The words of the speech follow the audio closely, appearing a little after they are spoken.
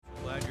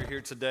here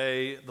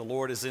today. The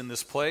Lord is in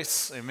this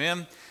place.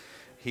 Amen.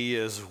 He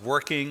is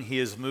working, He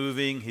is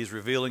moving, He's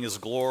revealing His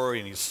glory,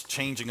 and He's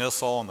changing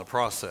us all in the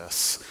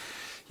process.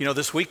 You know,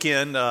 this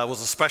weekend was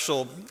a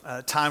special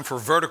time for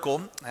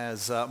Vertical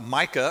as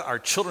Micah, our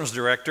children's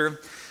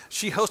director,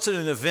 she hosted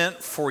an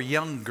event for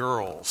young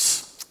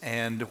girls.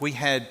 And we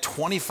had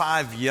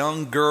 25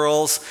 young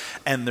girls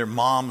and their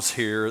moms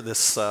here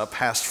this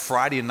past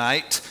Friday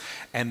night.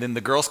 And then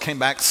the girls came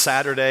back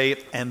Saturday,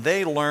 and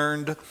they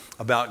learned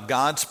about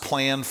God's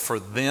plan for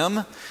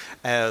them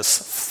as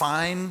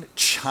fine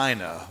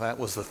china. That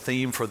was the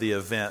theme for the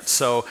event.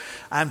 So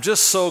I'm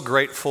just so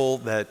grateful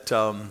that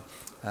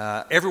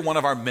every one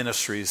of our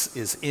ministries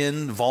is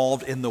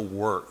involved in the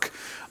work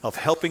of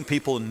helping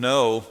people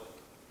know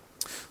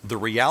the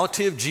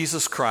reality of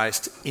Jesus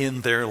Christ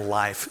in their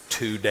life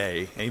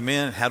today.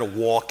 Amen. How to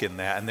walk in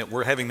that, and that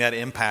we're having that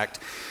impact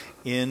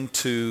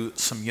into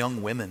some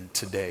young women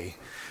today.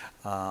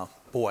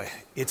 Boy,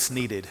 it's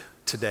needed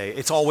today.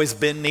 It's always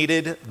been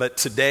needed, but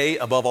today,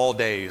 above all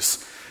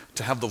days,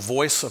 to have the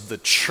voice of the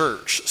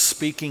church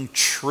speaking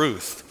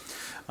truth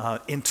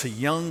into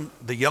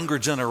the younger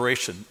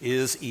generation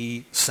is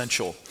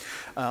essential.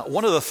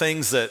 One of the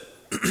things that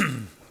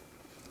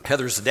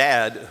Heather's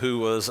dad, who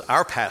was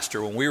our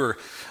pastor when we were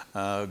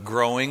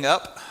growing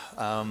up,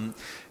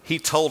 he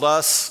told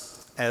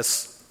us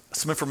as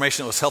some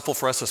information that was helpful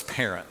for us as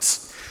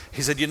parents.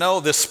 He said, you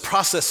know, this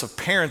process of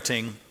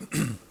parenting,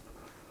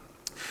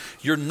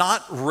 you're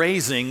not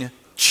raising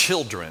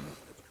children.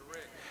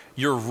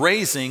 You're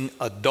raising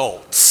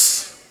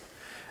adults.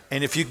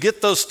 And if you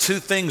get those two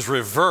things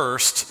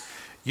reversed,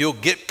 you'll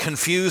get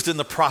confused in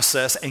the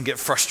process and get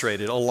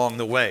frustrated along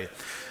the way.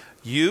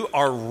 You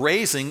are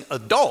raising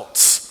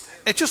adults.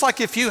 It's just like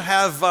if you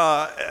have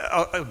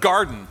a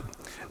garden,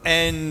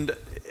 and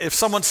if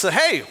someone said,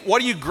 hey,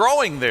 what are you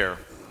growing there?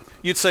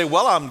 You'd say,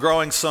 well, I'm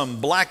growing some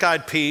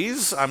black-eyed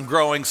peas, I'm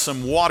growing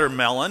some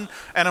watermelon,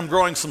 and I'm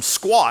growing some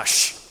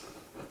squash.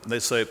 And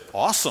they'd say,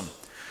 awesome.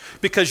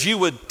 Because you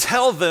would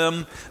tell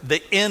them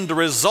the end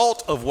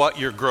result of what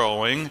you're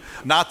growing,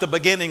 not the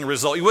beginning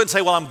result. You wouldn't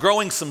say, well, I'm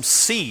growing some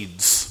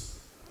seeds.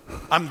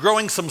 I'm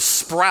growing some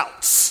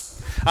sprouts.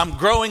 I'm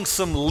growing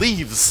some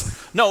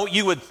leaves. No,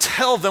 you would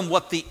tell them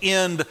what the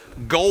end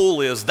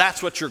goal is.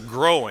 That's what you're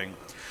growing.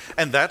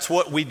 And that's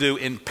what we do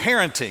in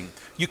parenting.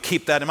 You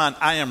keep that in mind.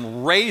 I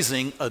am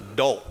raising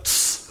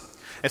adults.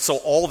 And so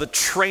all the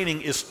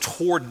training is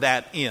toward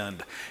that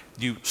end.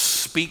 You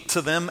speak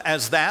to them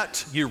as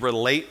that. You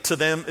relate to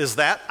them as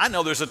that. I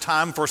know there's a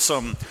time for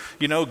some,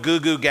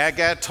 goo-goo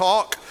gaga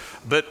talk,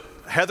 but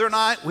Heather and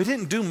I, we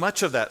didn't do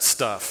much of that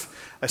stuff.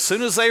 As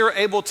soon as they were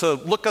able to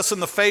look us in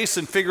the face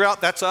and figure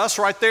out that's us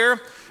right there,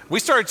 we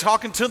started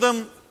talking to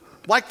them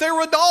like they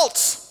were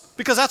adults,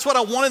 because that's what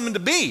I wanted them to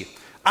be.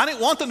 I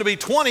didn't want them to be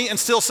 20 and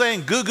still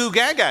saying goo-goo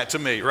gaga to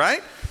me,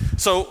 right?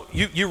 So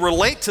you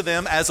relate to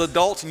them as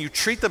adults and you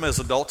treat them as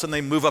adults, and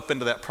they move up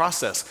into that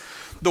process.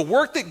 The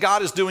work that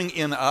God is doing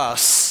in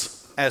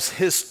us as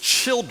His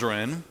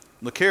children,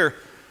 look here,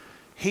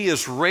 He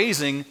is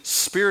raising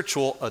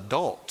spiritual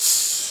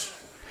adults.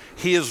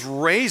 He is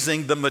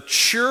raising the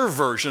mature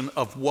version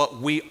of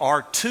what we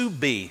are to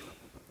be.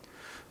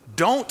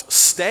 Don't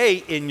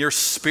stay in your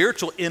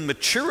spiritual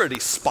immaturity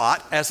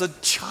spot as a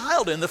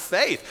child in the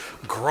faith.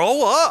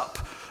 Grow up.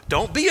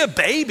 Don't be a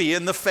baby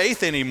in the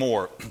faith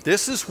anymore.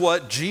 This is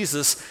what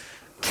Jesus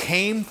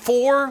came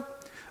for,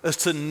 is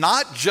to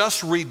not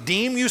just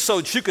redeem you so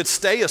that you could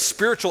stay a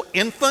spiritual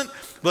infant,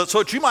 but so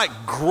that you might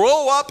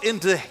grow up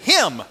into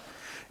Him,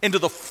 into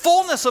the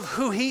fullness of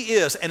who He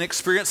is, and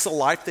experience the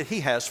life that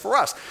He has for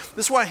us.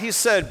 This is why He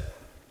said,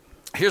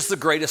 here's the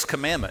greatest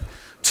commandment,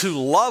 to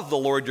love the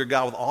Lord your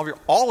God with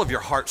all of your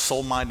heart,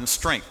 soul, mind, and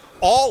strength.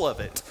 All of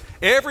it,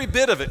 every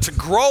bit of it, to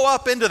grow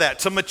up into that,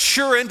 to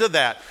mature into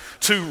that,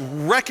 to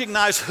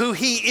recognize who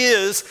He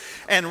is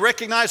and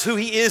recognize who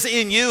He is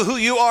in you, who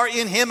you are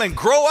in Him, and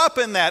grow up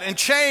in that and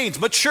change,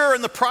 mature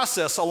in the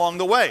process along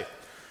the way.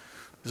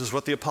 This is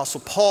what the Apostle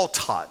Paul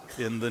taught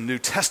in the New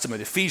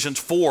Testament. Ephesians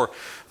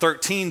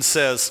 4:13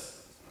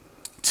 says,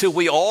 till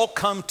we all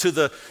come to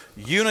the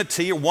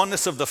unity or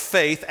oneness of the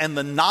faith and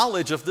the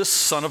knowledge of this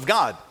Son of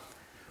God,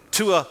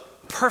 to a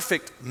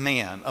perfect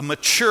man, a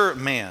mature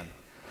man,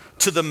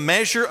 to the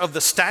measure of the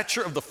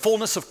stature of the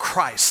fullness of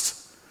Christ.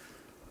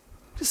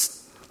 I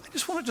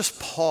just want to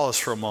pause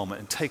for a moment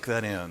and take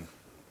that in.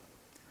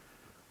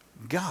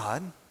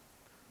 God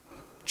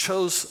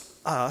chose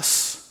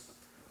us,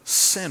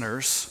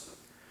 sinners,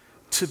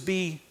 to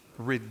be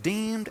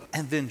redeemed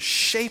and then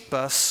shape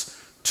us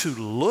to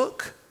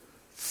look,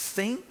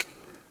 think,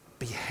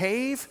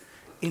 behave,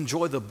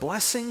 enjoy the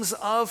blessings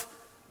of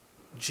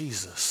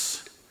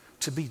Jesus,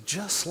 to be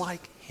just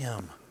like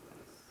Him,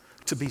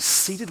 to be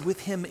seated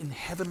with Him in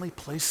heavenly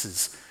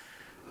places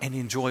and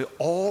enjoy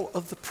all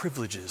of the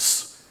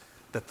privileges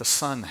that the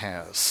Son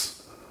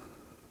has.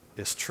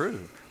 It's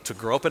true. To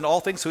grow up in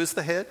all things, who is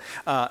the head,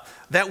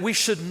 that we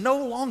should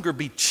no longer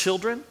be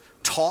children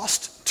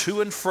tossed to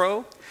and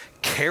fro,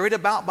 carried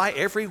about by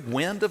every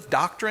wind of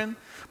doctrine,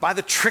 by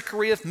the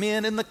trickery of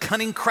men and the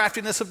cunning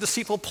craftiness of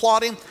deceitful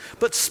plotting,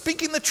 but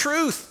speaking the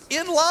truth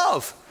in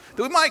love,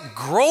 that we might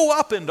grow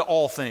up into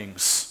all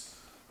things.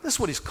 This is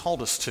what he's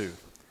called us to.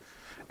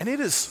 And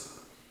it's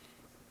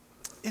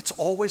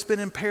always been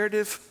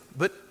imperative,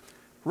 but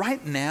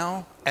right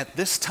now, at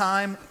this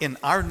time in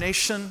our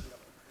nation,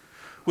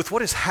 with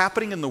what is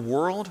happening in the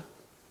world,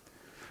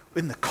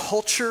 in the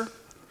culture,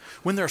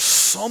 when there are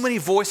so many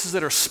voices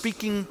that are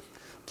speaking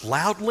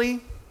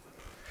loudly,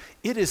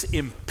 it is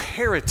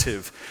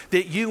imperative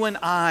that you and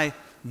I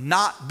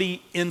not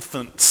be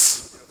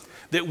infants,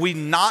 that we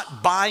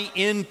not buy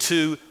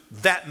into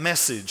that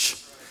message.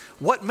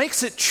 What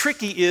makes it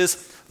tricky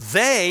is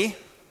they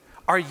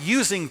are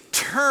using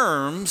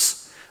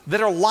terms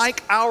that are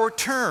like our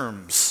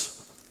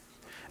terms,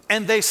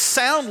 and they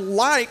sound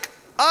like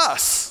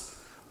us,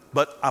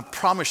 but I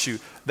promise you,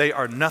 they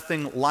are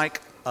nothing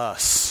like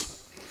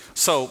us.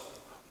 So,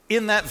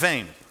 in that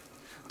vein,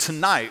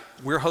 tonight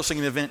we're hosting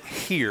an event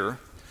here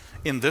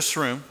in this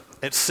room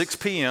at 6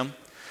 p.m.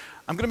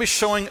 I'm going to be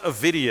showing a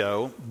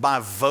video by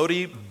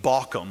Voddie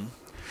Baucham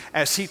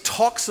as he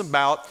talks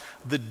about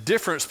the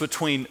difference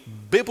between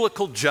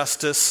biblical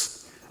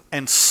justice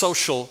and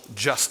social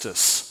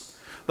justice.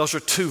 Those are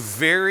two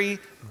very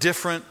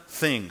different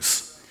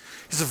things.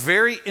 He's a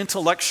very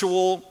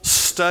intellectual,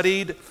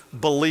 studied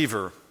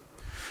believer.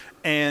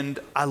 And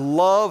I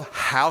love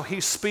how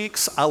he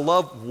speaks. I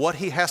love what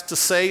he has to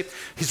say.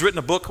 He's written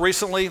a book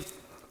recently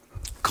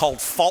called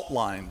Fault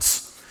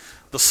Lines: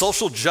 The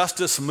Social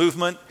Justice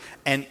Movement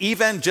and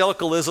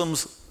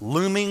Evangelicalism's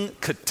Looming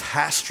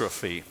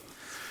Catastrophe.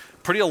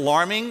 Pretty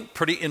alarming,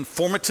 pretty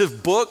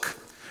informative book.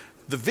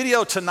 The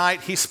video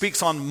tonight, he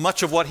speaks on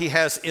much of what he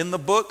has in the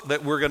book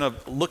that we're going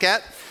to look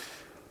at.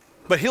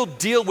 But he'll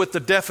deal with the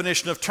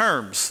definition of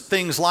terms,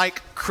 things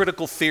like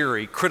critical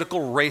theory,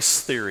 critical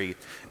race theory,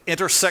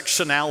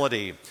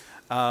 intersectionality,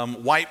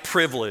 white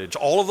privilege,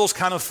 all of those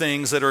kind of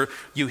things that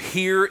you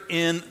hear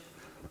in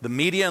the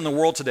media and the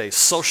world today,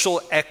 social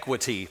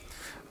equity,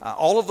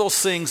 all of those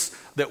things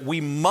that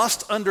we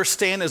must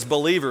understand as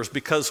believers,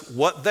 because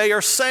what they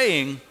are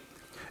saying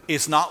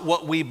is not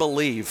what we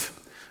believe.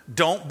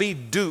 Don't be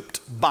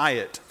duped by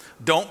it.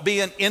 Don't be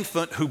an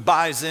infant who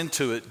buys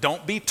into it.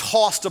 Don't be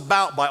tossed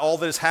about by all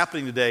that is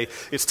happening today.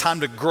 It's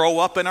time to grow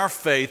up in our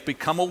faith,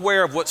 become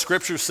aware of what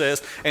Scripture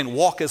says, and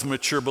walk as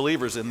mature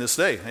believers in this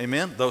day.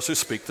 Amen? Those who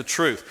speak the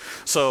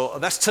truth. So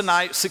that's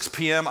tonight, 6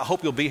 p.m. I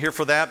hope you'll be here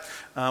for that.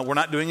 We're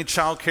not doing any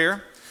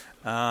childcare.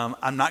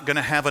 I'm not going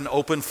to have an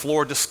open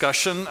floor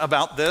discussion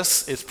about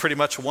this. It's pretty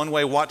much one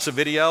way, watch the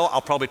video.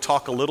 I'll probably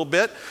talk a little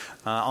bit.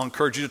 I'll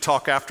encourage you to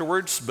talk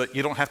afterwards, but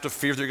you don't have to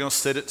fear that you're going to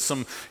sit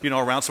at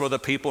around some other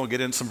people and get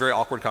in some very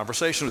awkward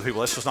conversation with people.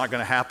 That's just not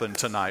going to happen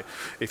tonight.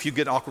 If you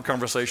get awkward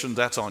conversations,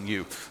 that's on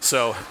you.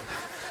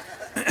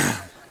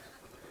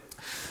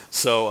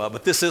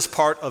 But this is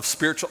part of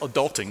spiritual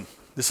adulting.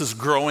 This is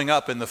growing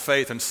up in the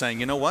faith and saying,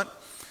 you know what?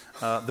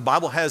 The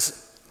Bible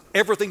has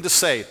everything to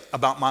say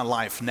about my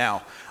life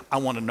now. I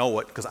want to know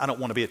it because I don't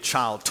want to be a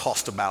child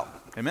tossed about.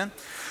 Amen?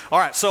 All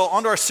right, so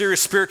on to our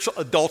series, Spiritual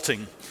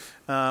Adulting.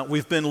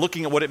 We've been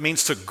looking at what it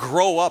means to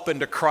grow up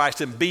into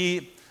Christ and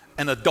be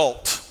an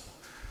adult.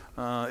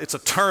 It's a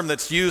term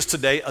that's used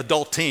today,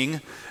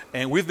 adulting,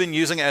 and we've been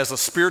using it as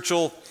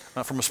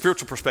from a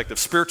spiritual perspective,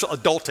 spiritual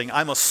adulting.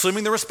 I'm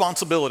assuming the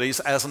responsibilities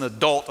as an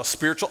adult, a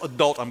spiritual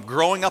adult. I'm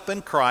growing up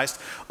in Christ,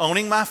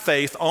 owning my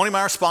faith, owning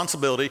my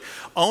responsibility,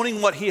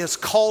 owning what He has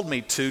called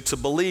me to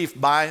believe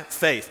by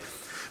faith.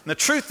 And the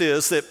truth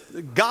is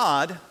that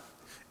God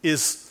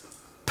is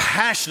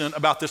passionate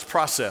about this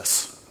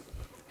process.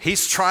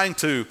 He's trying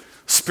to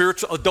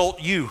spiritual adult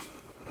you.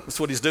 That's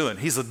what He's doing.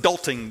 He's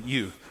adulting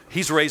you.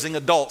 He's raising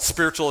adults,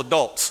 spiritual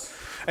adults.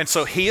 And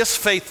so He is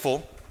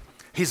faithful.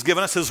 He's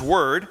given us His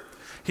Word.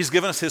 He's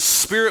given us His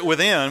Spirit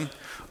within.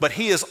 But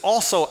He is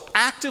also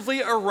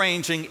actively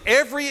arranging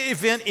every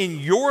event in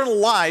your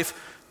life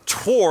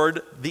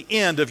toward the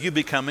end of you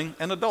becoming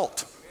an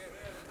adult.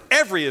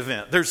 Every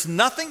event. There's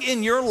nothing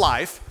in your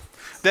life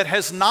that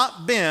has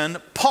not been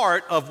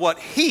part of what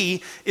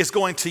He is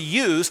going to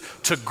use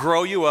to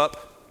grow you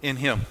up in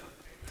Him.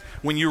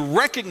 When you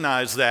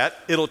recognize that,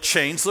 it'll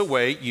change the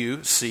way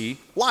you see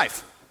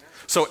life.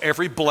 So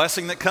every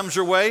blessing that comes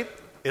your way,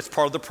 it's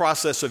part of the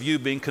process of you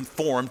being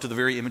conformed to the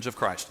very image of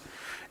Christ.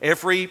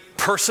 Every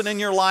person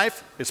in your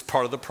life is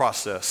part of the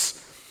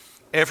process.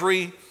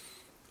 Every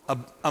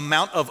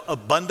amount of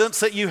abundance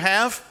that you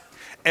have,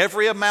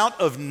 every amount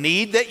of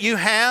need that you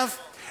have,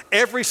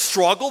 every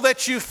struggle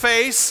that you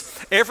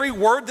face, every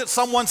word that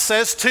someone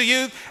says to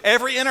you,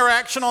 every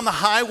interaction on the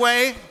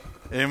highway,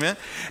 amen.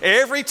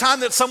 Every time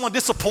that someone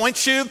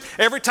disappoints you,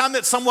 every time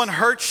that someone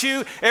hurts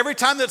you, every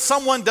time that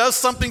someone does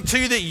something to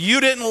you that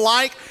you didn't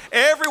like,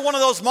 every one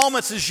of those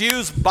moments is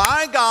used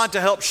by God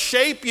to help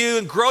shape you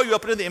and grow you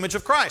up into the image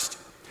of Christ.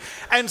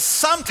 And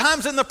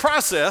sometimes in the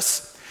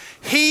process,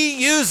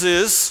 He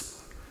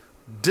uses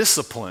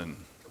discipline.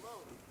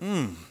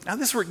 Now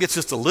this is where it gets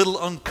just a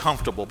little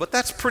uncomfortable, but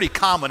that's pretty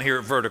common here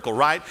at Vertical,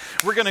 right?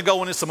 We're going to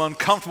go into some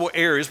uncomfortable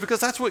areas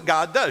because that's what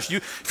God does.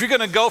 If you're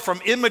going to go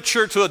from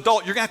immature to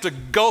adult, you're going to have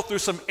to go through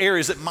some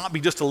areas that might be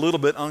just a little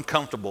bit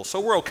uncomfortable. So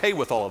we're okay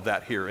with all of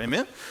that here,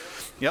 amen?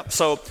 Yep,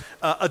 so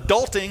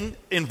adulting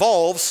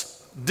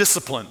involves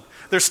discipline.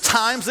 There's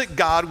times that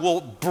God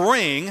will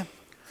bring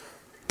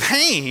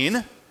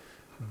pain,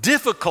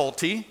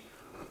 difficulty,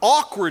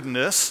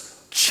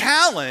 awkwardness,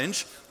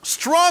 challenge,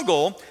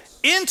 struggle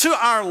into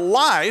our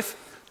life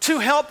to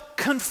help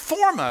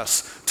conform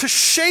us, to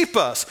shape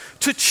us,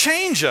 to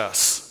change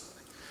us.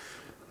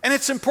 And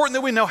it's important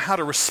that we know how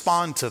to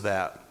respond to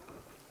that.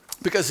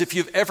 Because if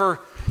you've ever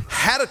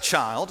had a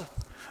child,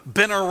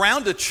 been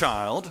around a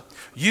child,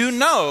 you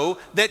know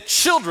that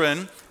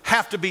children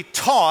have to be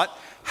taught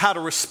how to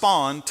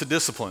respond to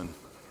discipline,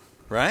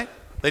 right?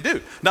 They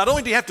do. Not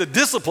only do you have to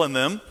discipline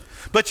them,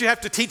 but you have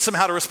to teach them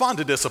how to respond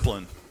to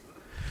discipline.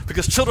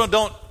 Because children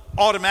don't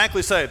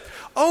automatically say,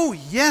 "Oh,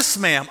 yes,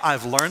 ma'am,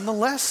 I've learned the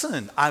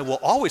lesson. I will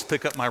always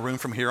pick up my room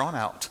from here on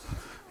out."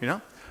 You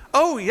know?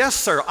 "Oh, yes,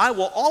 sir, I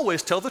will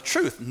always tell the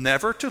truth,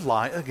 never to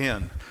lie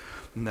again."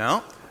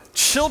 No,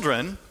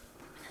 children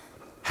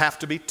have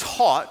to be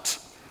taught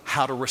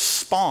how to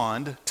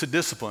respond to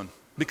discipline.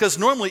 Because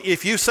normally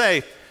if you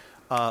say,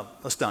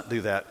 let's not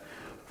do that.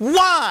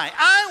 "Why?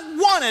 I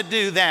want to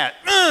do that."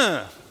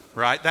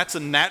 Right? That's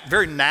a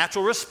very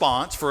natural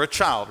response for a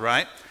child,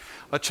 right?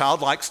 A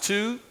child likes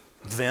to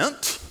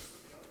vent,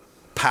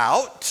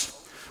 pout,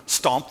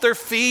 stomp their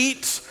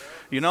feet,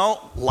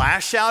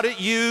 lash out at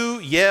you,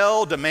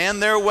 yell,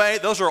 demand their way.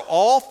 Those are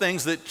all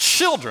things that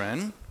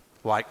children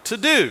like to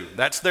do.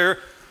 That's their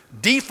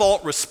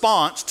default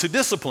response to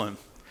discipline.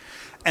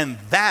 And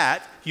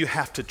that you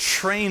have to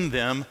train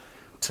them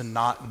to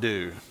not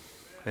do.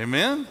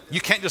 Amen? You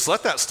can't just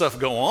let that stuff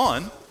go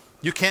on.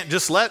 You can't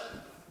just let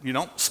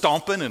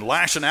stomping and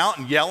lashing out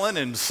and yelling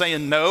and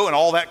saying no and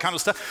all that kind of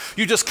stuff.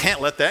 You just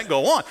can't let that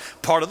go on.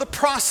 Part of the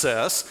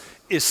process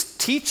is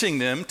teaching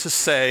them to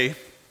say,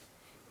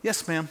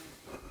 "Yes, ma'am.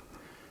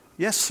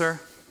 Yes, sir."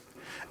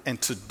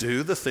 And to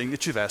do the thing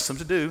that you've asked them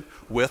to do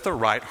with a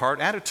right heart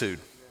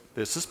attitude.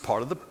 This is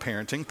part of the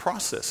parenting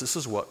process. This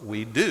is what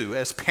we do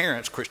as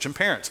parents, Christian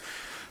parents.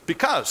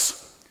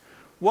 Because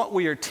what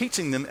we are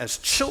teaching them as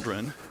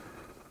children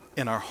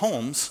in our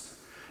homes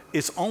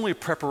is only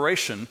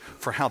preparation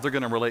for how they're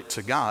going to relate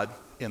to God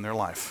in their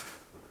life.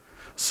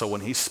 So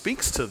when he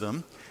speaks to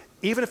them,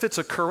 even if it's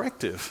a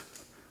corrective,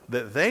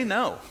 that they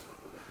know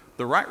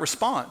the right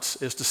response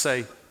is to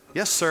say,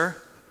 "Yes, sir,"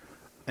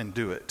 and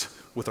do it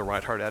with a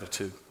right heart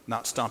attitude.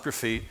 Not stomp your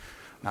feet,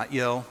 not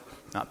yell,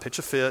 not pitch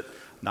a fit,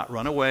 not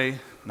run away,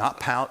 not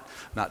pout,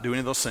 not do any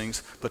of those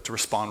things, but to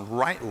respond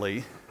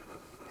rightly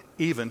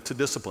even to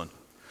discipline.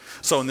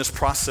 So in this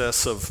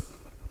process of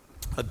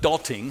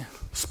adulting,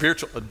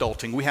 spiritual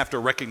adulting, we have to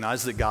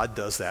recognize that God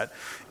does that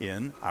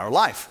in our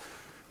life.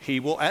 He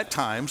will at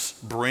times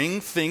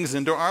bring things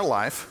into our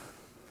life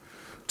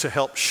to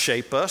help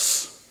shape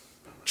us,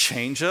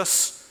 change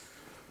us,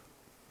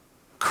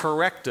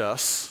 correct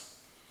us.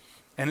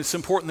 And it's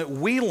important that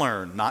we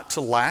learn not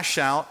to lash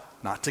out,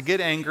 not to get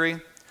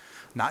angry,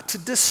 not to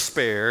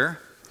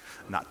despair,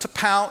 not to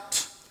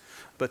pout,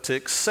 but to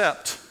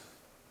accept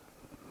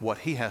what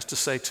he has to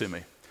say to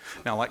me.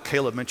 Now, like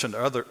Caleb mentioned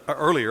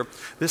earlier,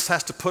 this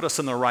has to put us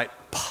in the right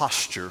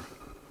posture.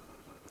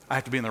 I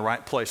have to be in the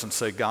right place and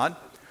say, "God,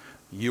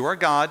 you are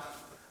God,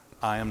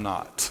 I am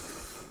not."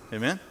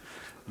 Amen?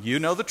 You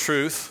know the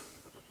truth.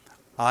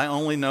 I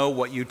only know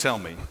what you tell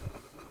me.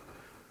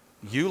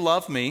 You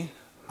love me.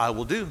 I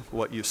will do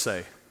what you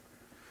say.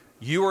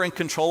 You are in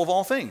control of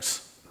all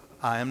things.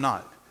 I am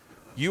not.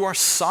 You are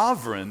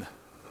sovereign.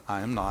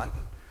 I am not.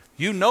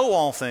 You know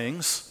all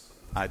things.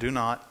 I do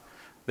not.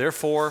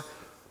 Therefore,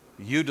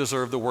 you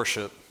deserve the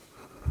worship.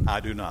 I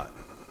do not.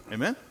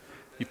 Amen?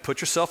 You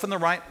put yourself in the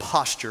right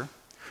posture,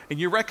 and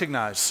you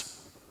recognize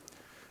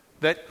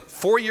that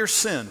for your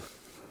sin,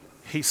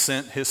 he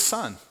sent his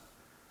son,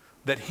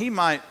 that he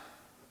might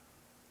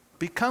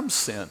become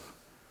sin,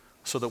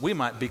 so that we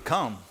might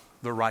become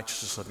the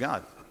righteousness of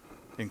God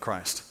in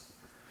Christ.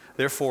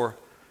 Therefore,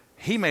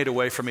 he made a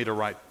way for me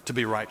to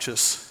be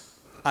righteous.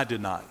 I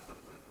did not.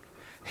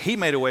 He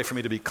made a way for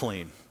me to be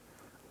clean.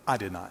 I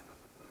did not.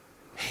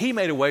 He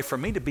made a way for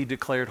me to be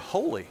declared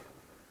holy.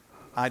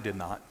 I did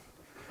not.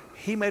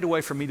 He made a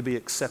way for me to be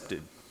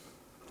accepted.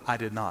 I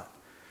did not.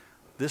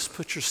 This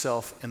puts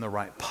yourself in the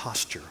right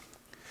posture.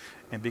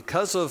 And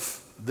because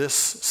of this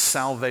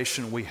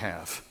salvation we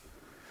have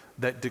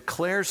that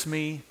declares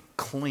me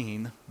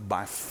clean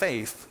by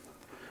faith,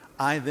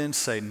 I then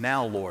say,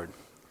 "Now, Lord,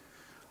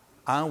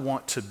 I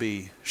want to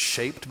be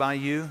shaped by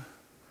you.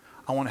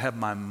 I want to have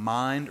my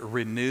mind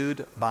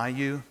renewed by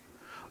you.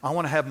 I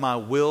want to have my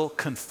will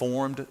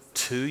conformed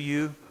to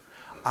you.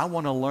 I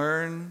want to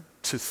learn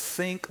to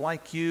think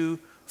like you,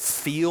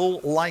 feel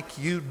like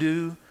you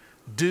do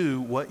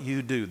what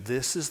you do."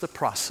 This is the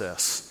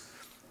process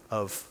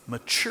of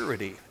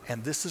maturity,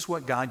 and this is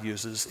what God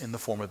uses in the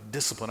form of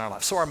discipline in our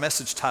life. So our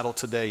message title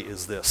today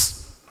is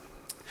this: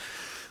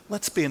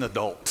 let's be an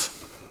adult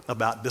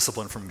about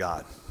discipline from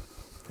God.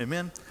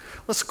 Amen?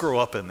 Let's grow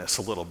up in this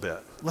a little bit.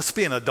 Let's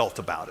be an adult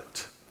about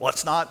it.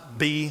 Let's not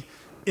be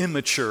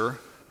immature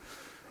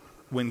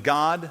when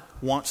God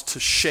wants to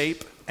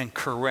shape and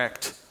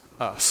correct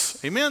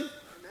us. Amen?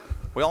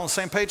 We all on the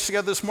same page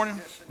together this morning?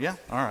 Yeah?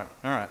 All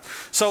right.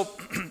 So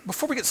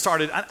before we get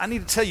started, I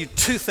need to tell you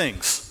two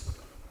things.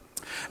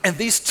 And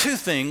these two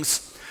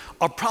things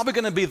are probably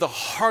going to be the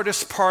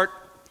hardest part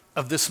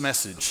of this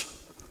message.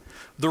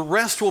 The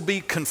rest will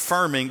be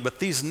confirming, but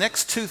these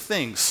next two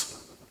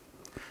things,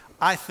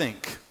 I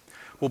think,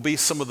 will be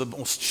some of the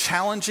most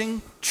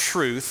challenging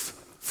truth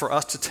for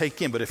us to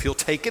take in. But if you'll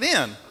take it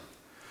in,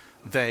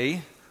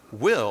 they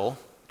will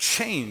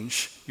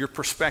change your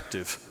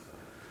perspective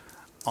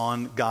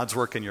on God's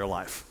work in your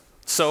life.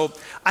 So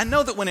I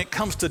know that when it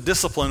comes to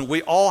discipline,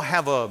 we all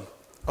have a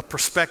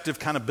perspective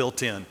kind of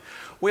built in.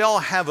 We all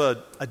have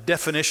a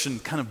definition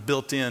kind of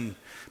built in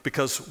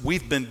because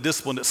we've been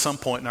disciplined at some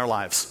point in our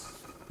lives.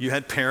 You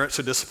had parents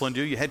who disciplined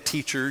you, you had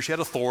teachers, you had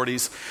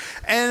authorities,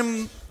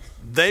 and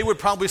they would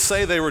probably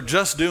say they were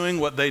just doing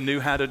what they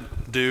knew how to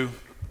do,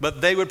 but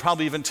they would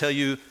probably even tell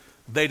you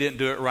they didn't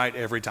do it right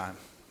every time.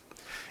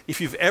 If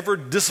you've ever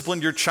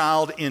disciplined your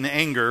child in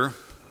anger,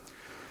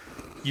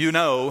 you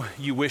know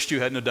you wished you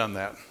hadn't have done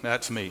that.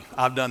 That's me.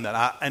 I've done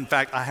that. In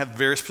fact, I have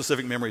very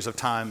specific memories of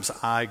times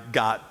I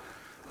got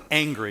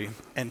angry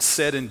and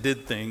said and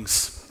did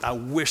things I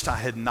wished I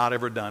had not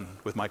ever done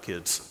with my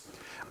kids.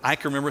 I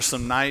can remember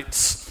some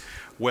nights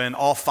when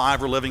all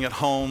five were living at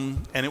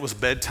home and it was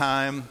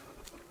bedtime.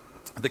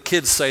 The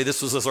kids say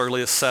this was as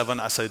early as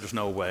 7. I say there's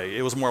no way.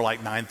 It was more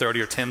like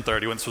 9:30 or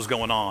 10:30 when this was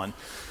going on.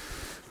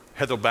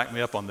 Heather will back me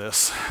up on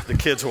this. The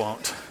kids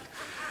won't.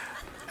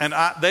 And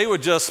they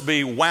would just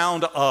be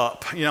wound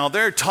up. You know,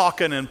 they're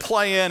talking and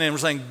playing and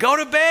saying, go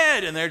to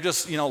bed. And they're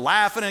just,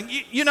 laughing. And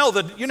you know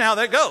how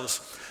that goes.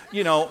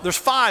 There's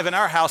 5 in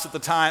our house at the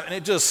time. And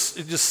it just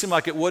seemed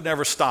like it would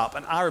never stop.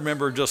 And I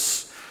remember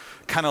just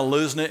kind of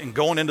losing it and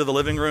going into the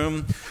living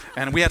room.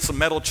 And we had some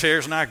metal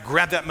chairs. And I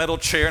grabbed that metal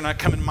chair and I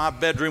come in my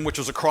bedroom, which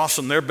was across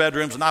from their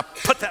bedrooms. And I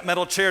put that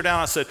metal chair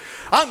down. I said,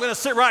 I'm going to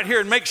sit right here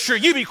and make sure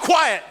you be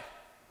quiet.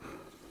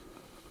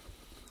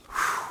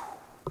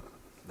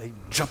 They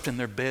jumped in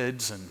their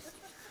beds and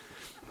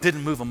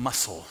didn't move a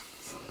muscle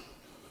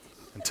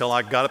until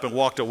I got up and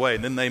walked away.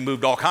 And then they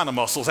moved all kind of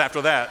muscles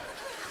after that.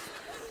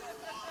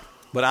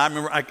 But I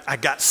remember I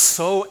got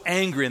so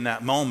angry in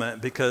that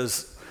moment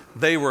because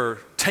they were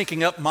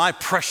taking up my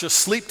precious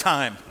sleep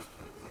time,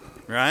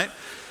 right?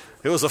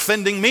 It was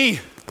offending me.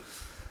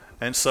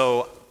 And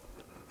so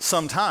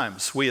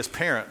sometimes we as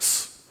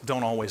parents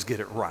don't always get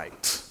it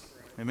right.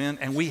 Amen?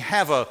 And we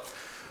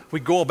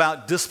go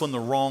about discipline the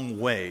wrong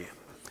way.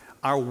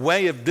 Our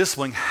way of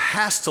disciplining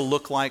has to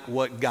look like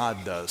what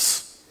God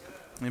does.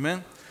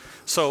 Amen?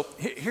 So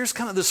here's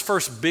kind of this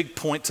first big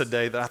point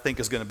today that I think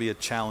is going to be a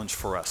challenge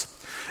for us.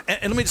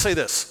 And let me say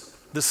this.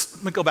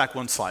 Let me go back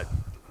one slide.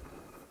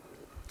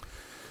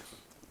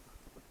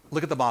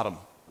 Look at the bottom.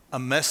 A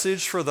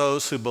message for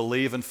those who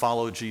believe and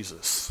follow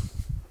Jesus.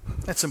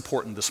 That's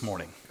important this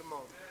morning.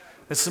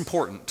 It's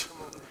important.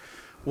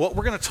 What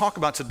we're going to talk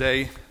about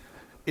today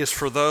is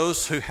for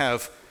those who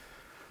have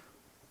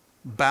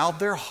bowed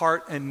their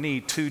heart and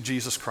knee to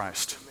Jesus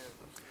Christ.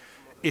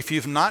 If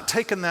you've not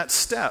taken that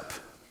step,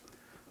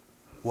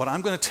 what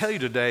I'm going to tell you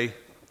today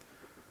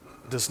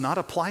does not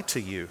apply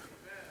to you.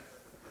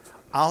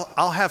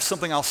 I'll have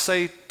something I'll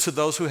say to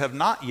those who have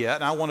not yet,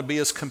 and I want to be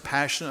as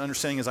compassionate and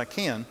understanding as I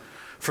can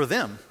for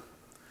them.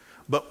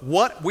 But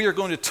what we are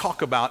going to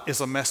talk about is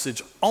a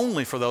message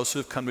only for those who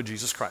have come to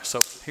Jesus Christ.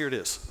 So here it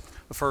is.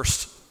 The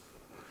first,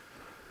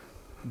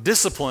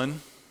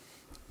 discipline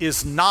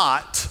is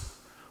not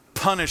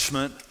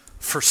punishment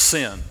for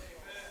sin.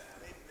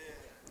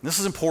 This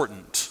is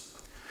important.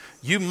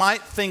 You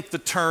might think the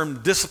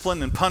term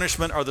discipline and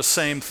punishment are the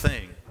same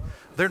thing.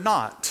 They're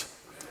not.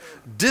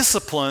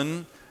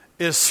 Discipline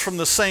is from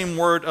the same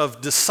word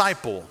of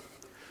disciple,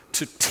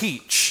 to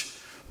teach,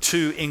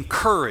 to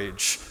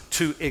encourage,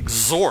 to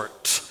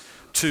exhort,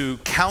 to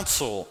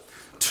counsel,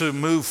 to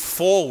move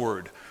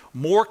forward.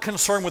 More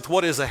concerned with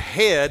what is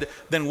ahead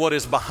than what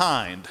is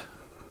behind.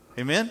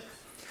 Amen?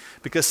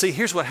 Because see,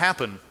 here's what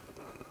happened.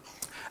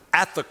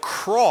 At the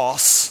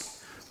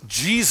cross,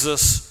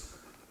 Jesus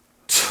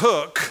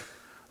took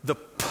the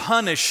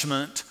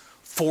punishment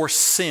for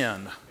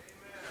sin.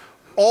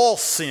 All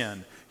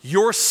sin,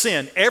 your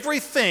sin,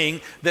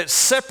 everything that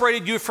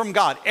separated you from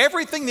God,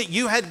 everything that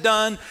you had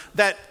done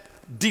that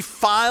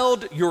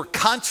defiled your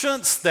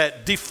conscience,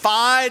 that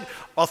defied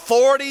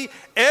authority,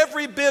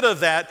 every bit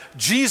of that,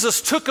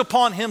 Jesus took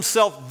upon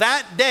himself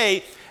that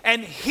day,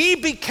 and he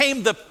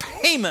became the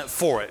payment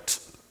for it.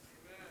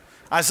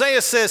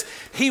 Isaiah says,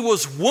 he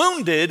was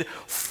wounded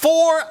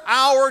for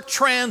our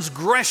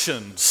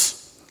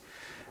transgressions.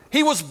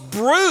 He was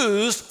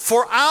bruised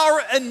for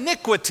our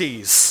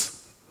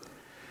iniquities.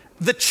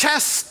 The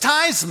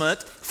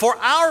chastisement for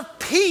our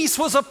peace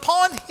was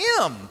upon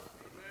him.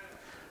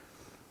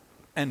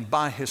 And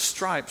by his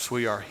stripes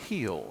we are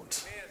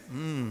healed.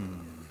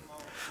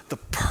 the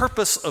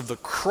purpose of the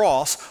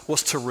cross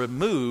was to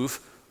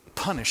remove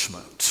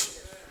punishment.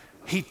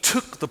 He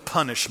took the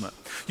punishment.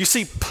 You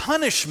see,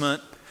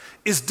 punishment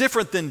is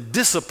different than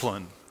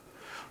discipline.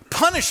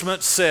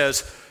 Punishment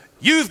says,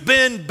 you've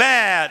been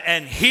bad,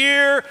 and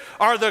here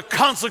are the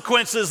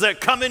consequences that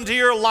come into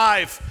your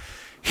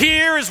life.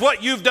 Here is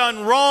what you've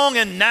done wrong,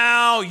 and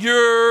now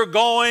you're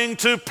going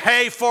to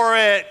pay for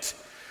it.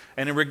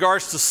 And in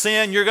regards to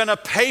sin, you're going to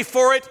pay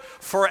for it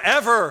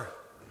forever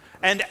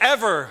and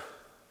ever.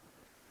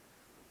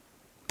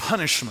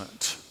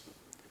 Punishment.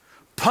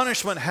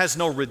 Punishment has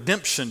no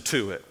redemption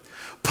to it.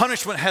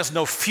 Punishment has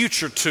no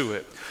future to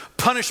it.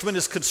 Punishment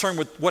is concerned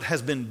with what has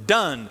been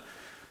done.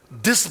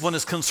 Discipline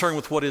is concerned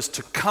with what is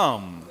to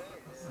come.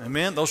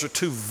 Amen? Those are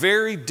two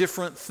very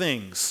different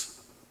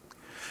things.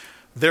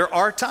 There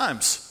are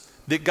times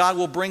that God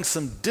will bring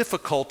some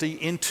difficulty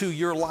into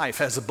your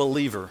life as a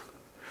believer,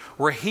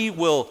 where He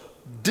will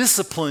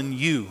discipline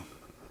you,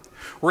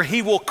 where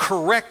He will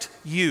correct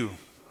you.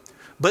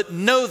 But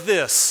know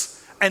this,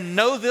 and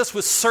know this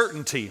with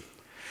certainty.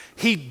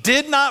 He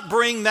did not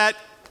bring that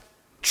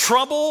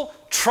trouble,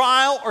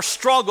 trial, or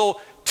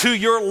struggle to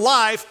your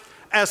life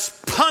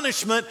as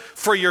punishment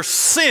for your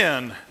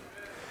sin.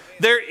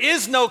 There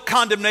is no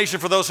condemnation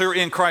for those who are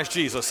in Christ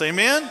Jesus.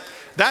 Amen?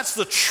 That's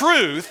the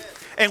truth.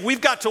 And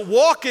we've got to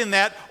walk in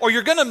that, or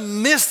you're going to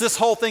miss this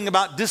whole thing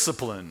about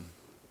discipline.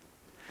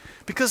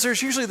 Because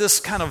there's usually this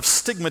kind of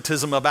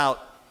stigmatism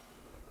about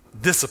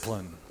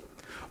discipline.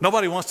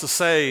 Nobody wants to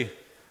say,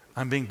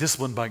 I'm being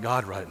disciplined by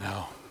God right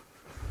now.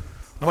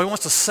 Nobody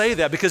wants to say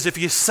that, because if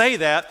you say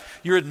that,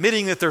 you're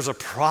admitting that there's a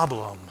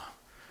problem.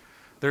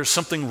 There's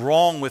something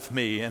wrong with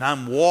me, and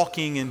I'm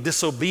walking in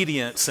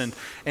disobedience,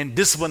 and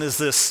discipline is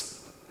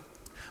this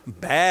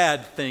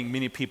bad thing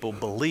many people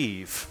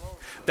believe.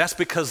 That's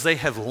because they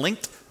have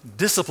linked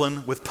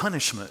discipline with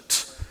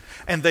punishment,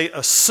 and they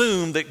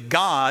assume that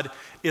God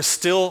is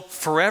still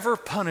forever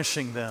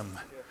punishing them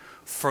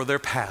for their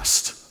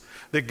past,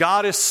 that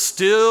God is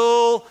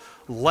still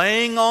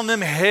laying on them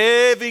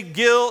heavy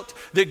guilt,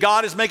 that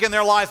God is making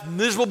their life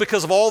miserable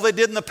because of all they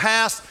did in the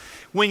past.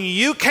 When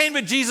you came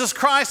to Jesus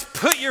Christ,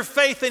 put your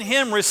faith in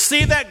Him,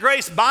 receive that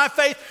grace by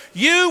faith,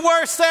 you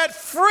were set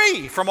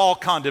free from all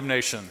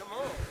condemnation.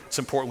 It's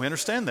important we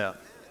understand that.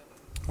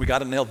 We got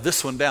to nail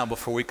this one down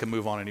before we can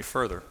move on any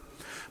further.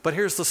 But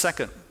here's the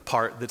second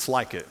part that's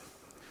like it.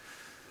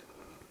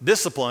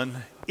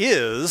 Discipline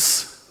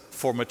is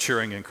for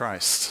maturing in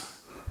Christ.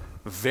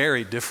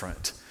 Very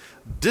different.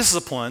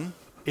 Discipline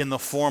in the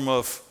form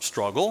of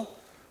struggle,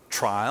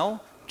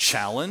 trial,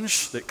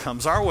 challenge that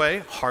comes our way,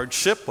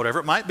 hardship, whatever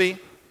it might be.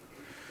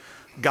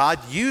 God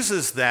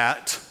uses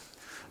that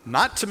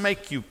not to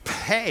make you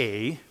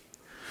pay,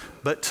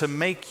 but to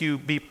make you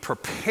be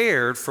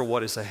prepared for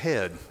what is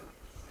ahead.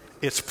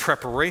 It's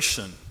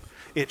preparation.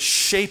 It's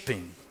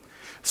shaping.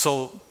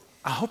 So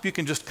I hope you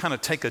can just kind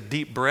of take a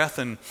deep breath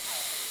and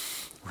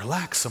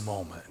relax a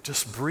moment.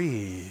 Just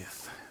breathe.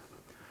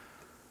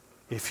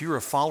 If you're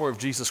a follower of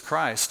Jesus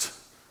Christ,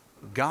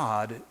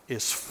 God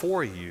is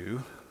for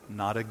you,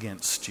 not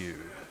against you.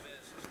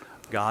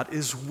 God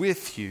is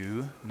with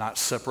you, not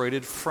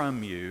separated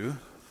from you.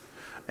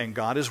 And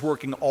God is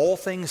working all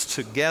things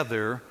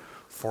together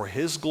for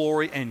His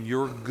glory and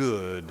your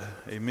good.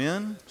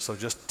 Amen? So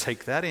just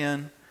take that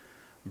in.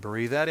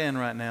 Breathe that in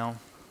right now.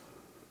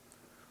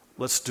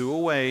 Let's do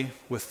away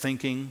with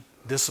thinking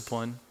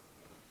discipline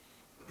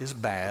is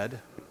bad.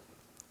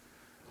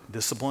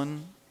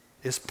 Discipline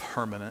is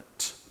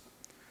permanent.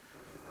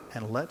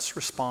 And let's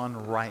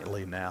respond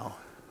rightly now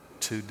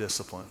to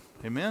discipline.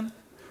 Amen?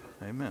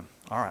 Amen.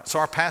 All right. So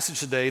our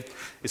passage today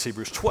is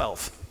Hebrews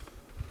 12.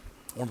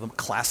 One of the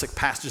classic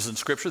passages in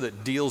Scripture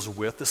that deals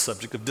with the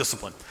subject of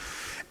discipline.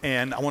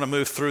 And I want to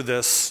move through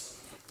this.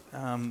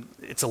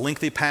 It's a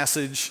lengthy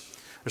passage.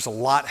 There's a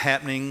lot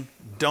happening.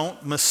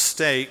 Don't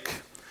mistake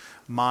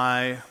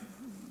my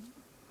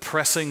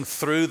pressing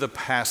through the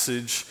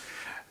passage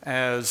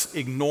as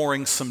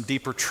ignoring some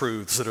deeper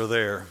truths that are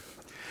there.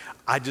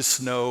 I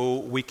just know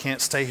we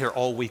can't stay here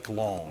all week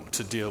long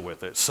to deal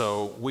with it.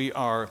 So we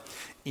are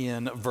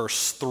in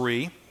verse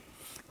 3,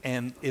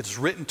 and it's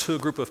written to a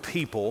group of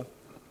people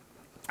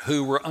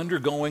who were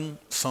undergoing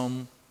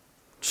some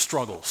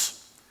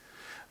struggles.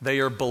 They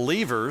are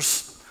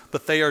believers,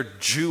 but they are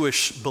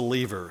Jewish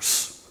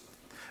believers.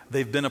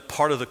 They've been a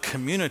part of the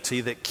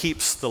community that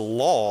keeps the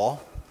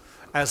law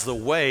as the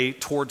way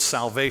towards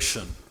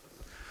salvation.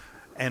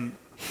 And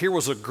here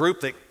was a group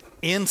that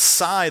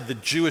inside the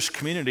Jewish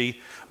community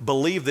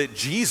believed that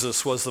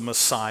Jesus was the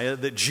Messiah,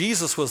 that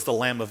Jesus was the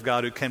Lamb of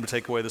God who came to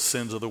take away the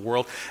sins of the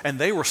world, and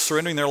they were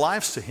surrendering their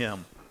lives to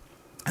Him.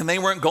 And they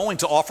weren't going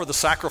to offer the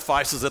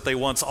sacrifices that they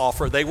once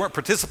offered. They weren't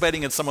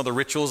participating in some of the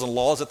rituals and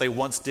laws that they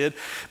once did,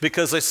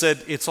 because they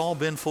said, it's all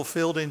been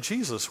fulfilled in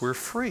Jesus. We're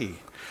free.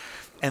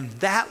 And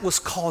that was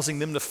causing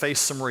them to face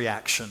some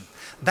reaction.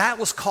 That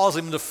was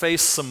causing them to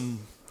face some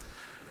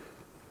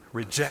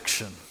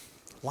rejection.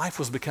 Life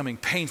was becoming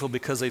painful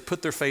because they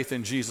put their faith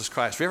in Jesus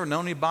Christ. Have you ever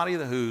known anybody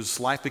whose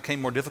life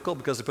became more difficult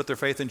because they put their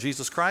faith in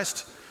Jesus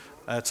Christ?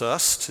 That's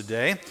us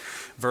today.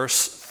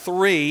 Verse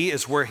 3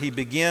 is where he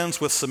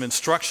begins with some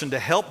instruction to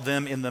help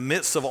them in the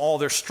midst of all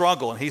their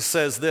struggle. And he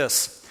says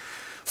this,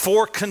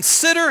 "For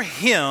consider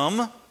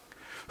him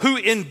who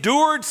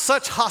endured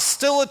such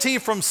hostility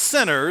from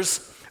sinners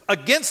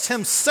against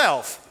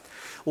himself,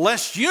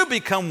 lest you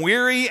become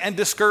weary and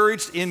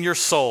discouraged in your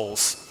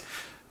souls."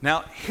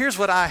 Now, here's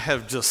what I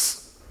have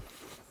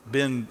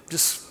been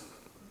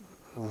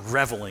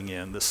reveling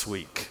in this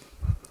week.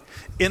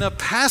 In a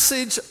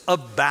passage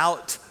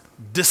about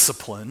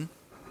discipline,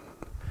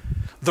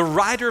 the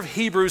writer of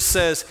Hebrews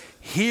says,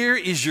 here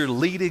is your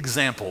lead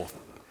example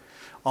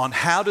on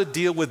how to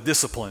deal with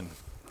discipline.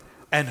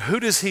 And who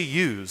does he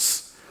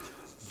use?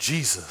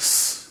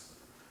 Jesus.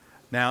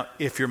 Now,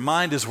 if your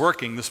mind is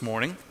working this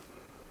morning,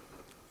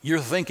 you're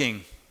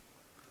thinking,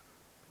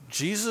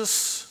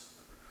 Jesus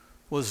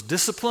was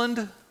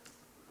disciplined?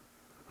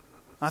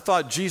 I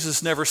thought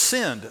Jesus never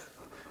sinned.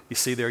 You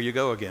see, there you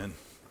go again.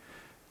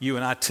 You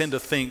and I tend to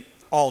think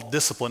all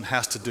discipline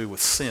has to do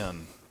with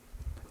sin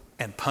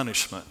and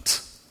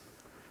punishment.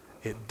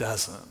 It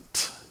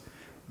doesn't.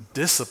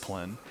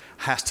 Discipline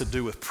has to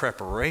do with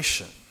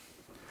preparation,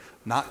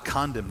 not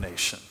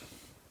condemnation.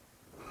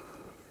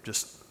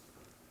 Just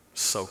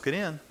soak it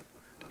in.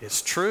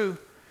 It's true.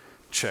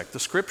 Check the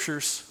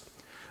scriptures.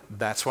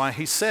 That's why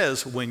he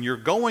says when you're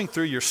going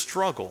through your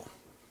struggle,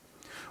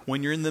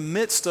 when you're in the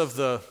midst of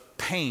the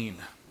pain,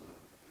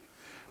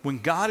 when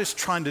God is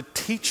trying to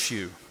teach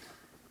you,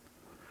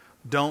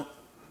 don't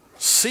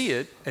see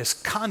it as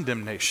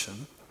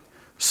condemnation,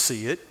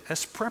 see it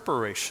as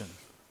preparation.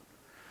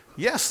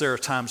 Yes, there are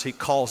times he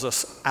calls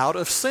us out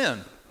of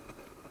sin,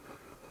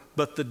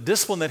 but the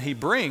discipline that he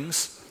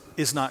brings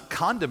is not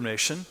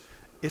condemnation,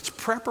 it's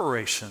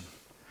preparation.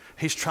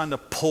 He's trying to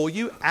pull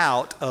you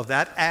out of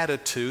that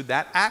attitude,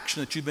 that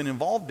action that you've been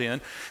involved in,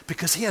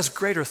 because he has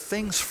greater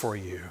things for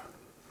you.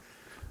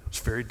 It's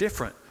very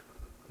different.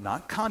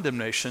 Not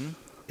condemnation,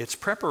 it's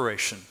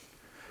preparation.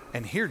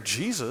 And here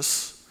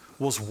Jesus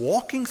was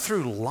walking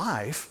through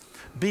life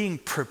being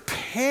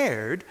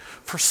prepared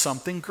for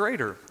something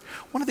greater.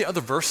 One of the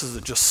other verses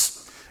that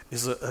just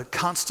is a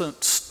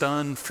constant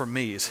stun for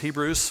me is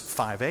Hebrews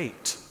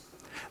 5:8.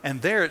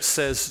 And there it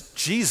says,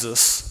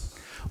 Jesus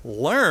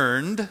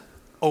learned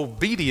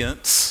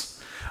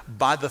obedience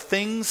by the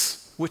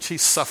things which he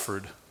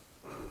suffered.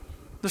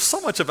 There's so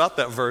much about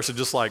that verse, and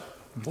just like,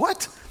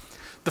 what?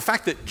 The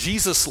fact that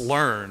Jesus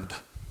learned.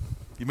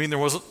 You mean there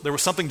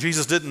was something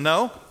Jesus didn't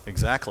know?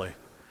 Exactly.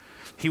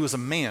 He was a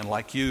man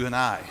like you and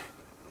I.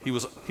 He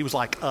was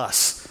like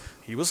us.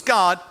 He was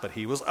God, but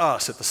he was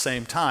us at the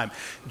same time.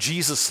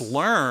 Jesus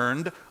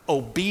learned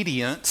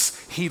obedience.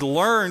 He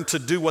learned to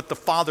do what the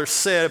Father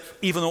said,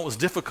 even though it was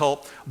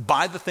difficult,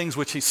 by the things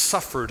which he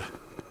suffered.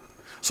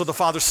 So the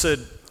Father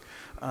said,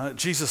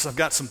 Jesus, I've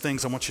got some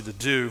things I want you to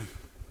do.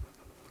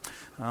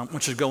 I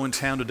want you to go in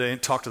town today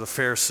and talk to the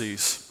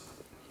Pharisees.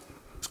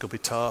 It's going to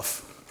be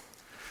tough.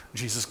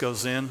 Jesus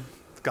goes in,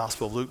 the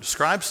Gospel of Luke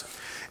describes,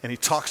 and he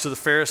talks to the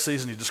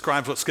Pharisees and he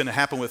describes what's going to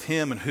happen with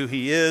him and who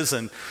he is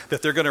and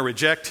that they're going to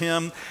reject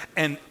him.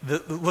 And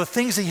the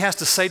things he has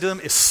to say to them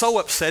is so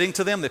upsetting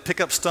to them. They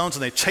pick up stones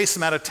and they chase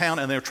him out of town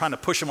and they're trying to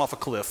push him off a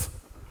cliff.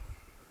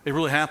 It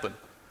really happened.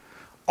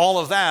 All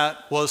of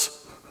that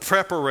was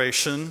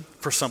preparation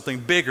for something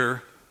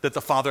bigger that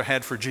the Father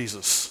had for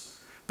Jesus,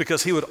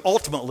 because he would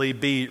ultimately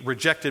be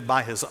rejected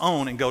by his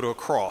own and go to a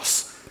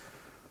cross.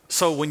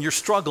 So when you're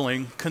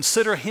struggling,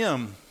 consider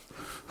him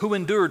who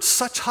endured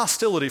such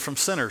hostility from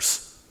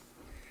sinners,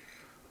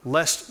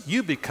 lest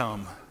you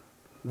become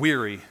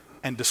weary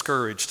and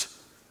discouraged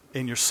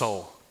in your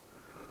soul.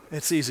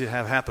 It's easy to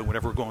have happen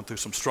whenever we're going through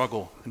some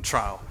struggle and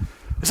trial.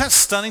 Is that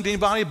stunning to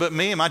anybody but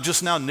me? Am I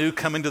just now new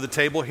coming to the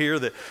table here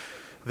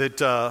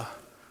that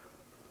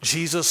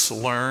Jesus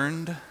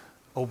learned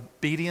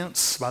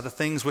obedience by the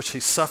things which he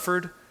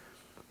suffered,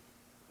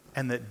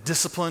 and that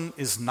discipline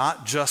is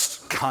not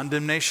just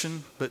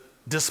condemnation, but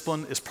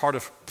discipline is part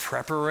of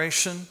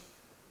preparation?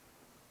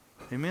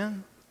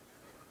 Amen?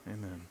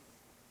 Amen.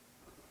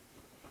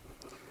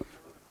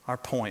 Our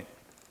point,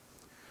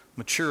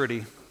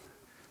 maturity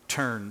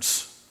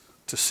turns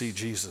to see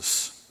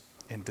Jesus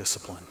in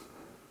discipline.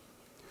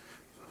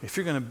 If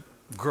you're going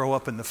to grow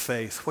up in the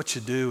faith, what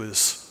you do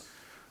is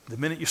the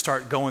minute you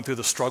start going through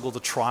the struggle, the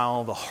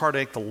trial, the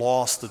heartache, the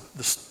loss,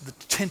 the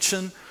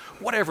tension,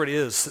 whatever it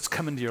is that's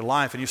come into your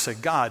life, and you say,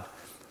 God,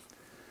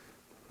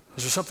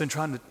 is there something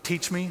trying to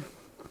teach me?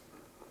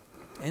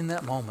 In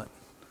that moment,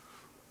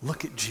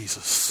 look at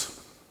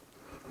Jesus.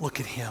 Look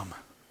at him.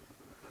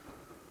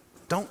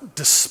 Don't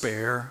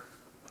despair.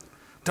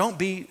 Don't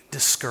be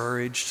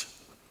discouraged.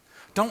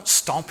 Don't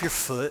stomp your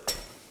foot.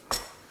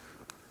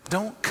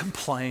 Don't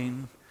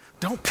complain.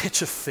 Don't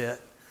pitch a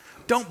fit.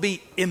 Don't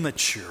be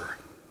immature.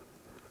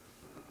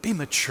 Be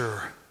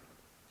mature.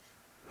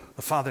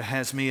 The Father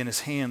has me in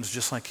his hands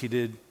just like he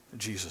did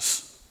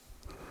Jesus.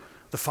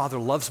 The Father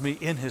loves me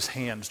in his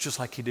hands just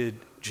like he did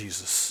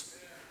Jesus.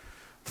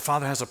 The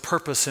Father has a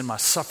purpose in my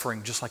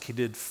suffering just like he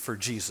did for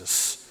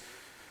Jesus.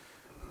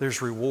 there's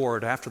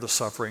reward after the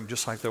suffering,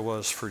 just like there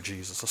was for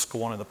Jesus. Let's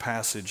go on in the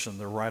passage, and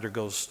the writer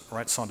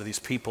writes on to these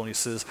people, and he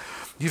says,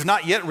 "You've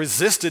not yet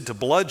resisted to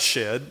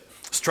bloodshed,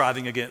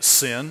 striving against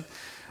sin,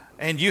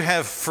 and you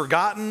have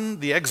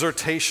forgotten the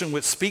exhortation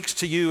which speaks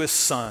to you as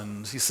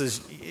sons." He says,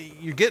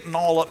 you're getting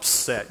all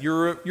upset.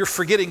 You're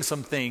forgetting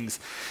some things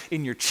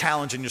in your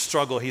challenge and your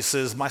struggle. He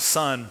says, "My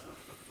son,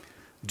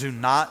 do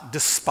not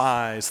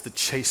despise the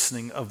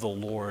chastening of the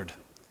Lord,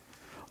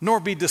 nor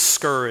be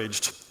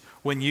discouraged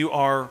when you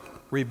are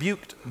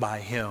rebuked by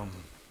him."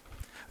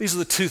 These are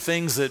the two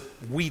things that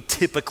we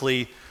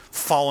typically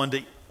fall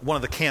into one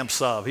of the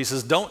camps of. He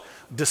says, don't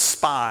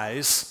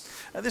despise.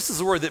 Now, this is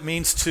a word that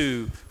means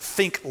to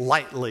think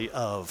lightly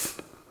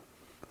of.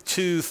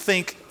 To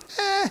think,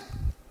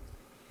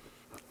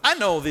 I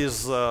know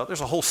there's a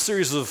whole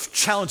series of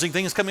challenging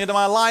things coming into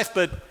my life,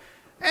 but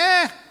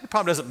it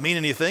probably doesn't mean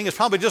anything. It's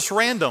probably just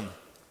random.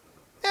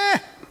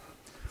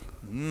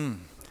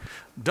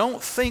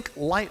 Don't think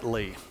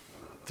lightly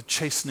the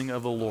chastening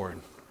of the Lord.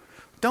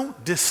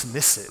 Don't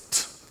dismiss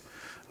it.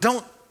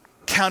 Don't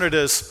count it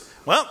as,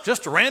 well,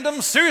 just a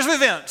random series of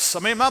events. I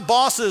mean, my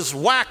boss has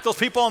whacked those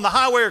people on the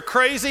highway are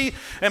crazy,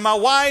 and my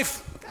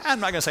wife,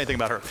 I'm not going to say anything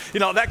about her. You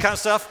know, that kind of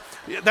stuff.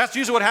 That's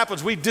usually what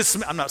happens.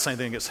 I'm not saying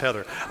anything against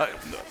Heather.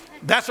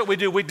 That's what we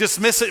do. We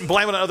dismiss it and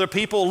blame it on other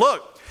people.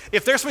 Look,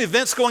 if there's some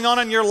events going on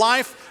in your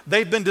life,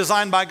 they've been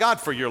designed by God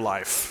for your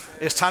life.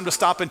 It's time to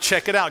stop and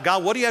check it out.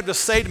 God, what do you have to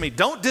say to me?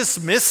 Don't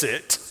dismiss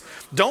it.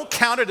 Don't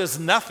count it as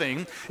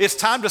nothing. It's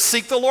time to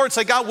seek the Lord and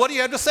say, God, what do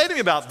you have to say to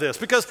me about this?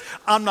 Because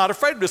I'm not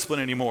afraid of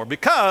discipline anymore.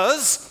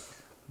 Because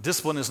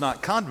discipline is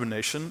not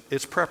condemnation,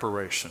 it's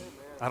preparation.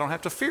 I don't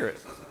have to fear it,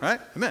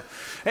 right? Amen.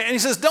 And he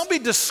says, don't be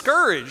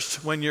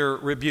discouraged when you're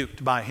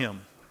rebuked by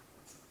him.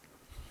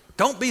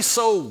 Don't be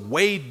so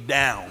weighed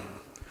down.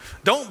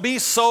 Don't be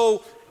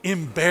so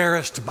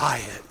embarrassed by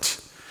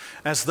it,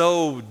 as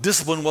though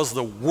discipline was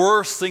the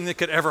worst thing that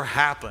could ever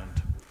happen.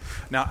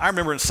 Now, I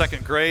remember in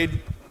second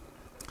grade,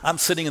 I'm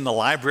sitting in the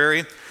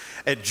library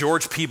at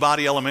George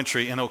Peabody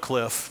Elementary in Oak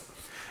Cliff,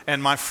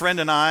 and my friend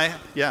and I,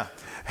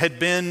 had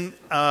been,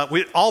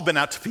 we'd all been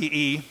out to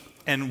PE,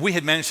 and we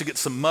had managed to get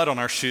some mud on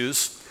our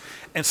shoes,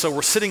 and so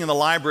we're sitting in the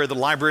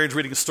librarian's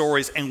reading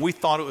stories, and we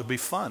thought it would be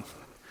fun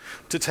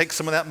to take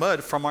some of that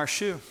mud from our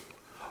shoe,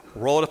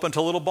 roll it up into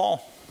a little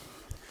ball,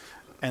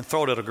 and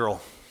throw it at a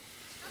girl.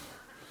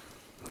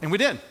 And we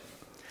did.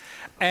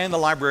 And the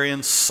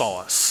librarian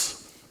saw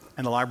us,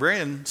 and the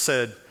librarian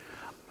said,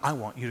 I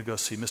want you to go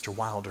see Mr.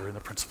 Wilder in the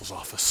principal's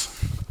office.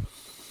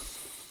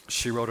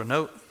 She wrote a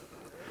note,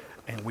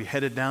 and we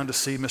headed down to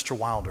see Mr.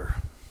 Wilder,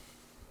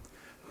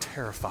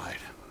 terrified.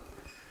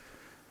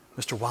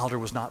 Mr. Wilder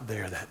was not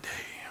there that day.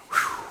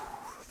 Whew.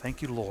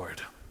 Thank you,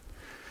 Lord.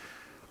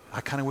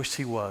 I kind of wished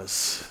he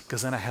was,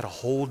 because then I had a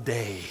whole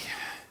day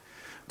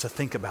to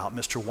think about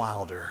Mr.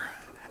 Wilder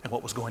and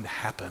what was going to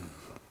happen.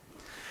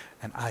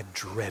 And I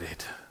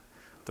dreaded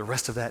the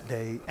rest of that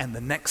day and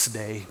the next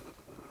day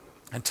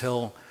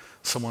until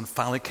someone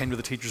finally came to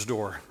the teacher's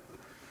door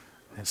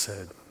and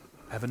said,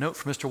 I have a note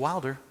from Mr.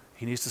 Wilder.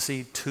 He needs to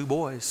see 2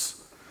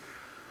 boys.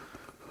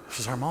 This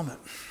is our moment.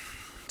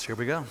 So here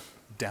we go.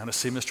 Down to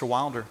see Mr.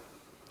 Wilder.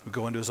 We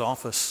go into his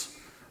office.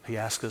 He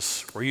asks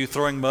us, were you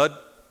throwing mud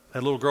at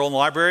that little girl in the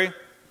library?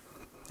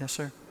 Yes,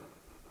 sir.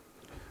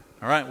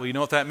 All right, well, you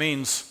know what that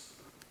means.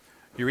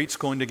 You're each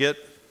going to get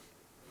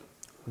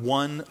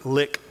 1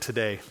 lick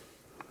today.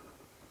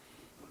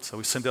 So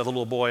we sent that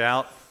little boy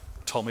out,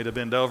 told me to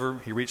bend over.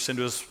 He reached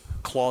into his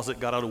closet,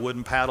 got out a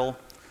wooden paddle.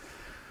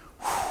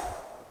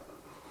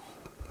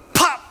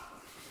 Pop!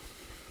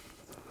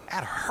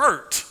 That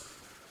hurt.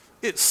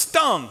 It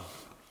stung.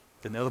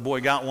 Then the other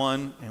boy got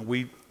one, and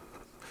we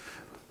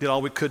did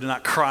all we could to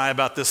not cry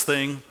about this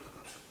thing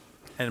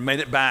and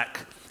made it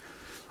back.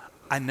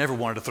 I never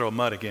wanted to throw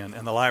mud again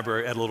in the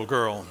library at a little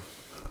girl.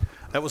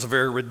 That was a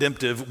very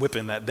redemptive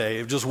whipping that day.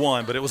 It was just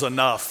one, but it was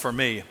enough for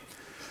me.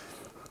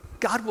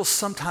 God will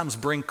sometimes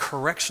bring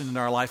correction in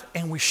our life,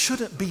 and we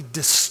shouldn't be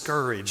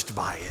discouraged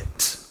by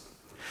it.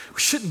 We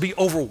shouldn't be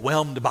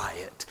overwhelmed by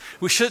it.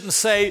 We shouldn't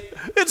say,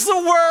 it's the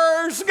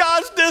worst.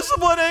 God's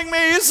disciplining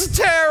me. It's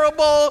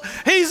terrible.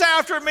 He's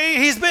after me.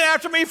 He's been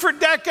after me for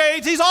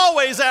decades. He's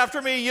always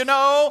after me, you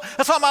know.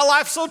 That's why my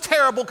life's so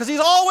terrible, because he's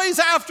always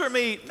after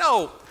me.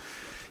 No.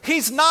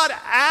 He's not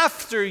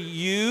after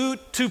you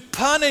to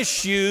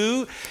punish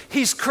you.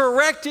 He's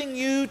correcting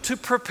you to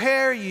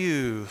prepare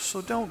you.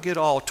 So don't get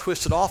all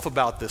twisted off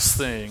about this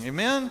thing.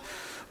 Amen?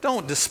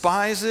 Don't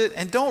despise it,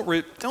 and don't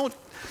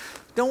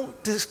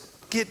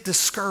get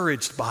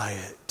discouraged by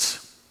it.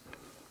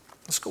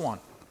 Let's go on.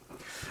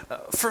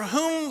 For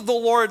whom the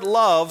Lord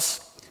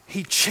loves,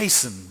 he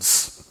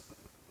chastens,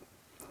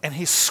 and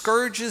he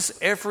scourges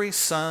every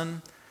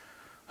son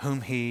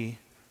whom he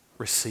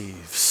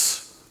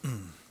receives.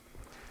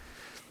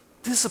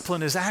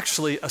 Discipline is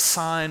actually a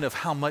sign of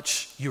how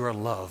much you are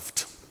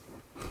loved.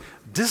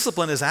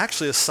 Discipline is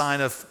actually a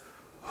sign of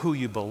who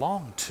you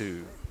belong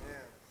to.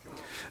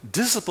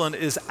 Discipline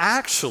is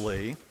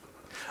actually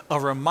a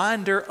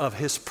reminder of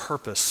his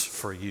purpose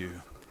for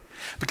you.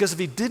 Because if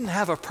he didn't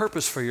have a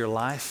purpose for your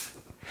life,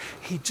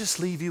 he'd just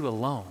leave you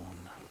alone.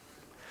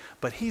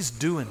 But he's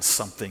doing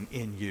something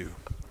in you.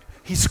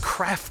 He's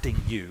crafting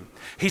you.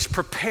 He's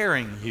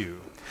preparing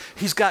you.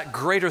 He's got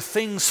greater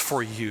things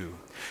for you.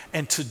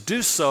 And to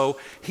do so,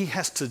 he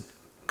has to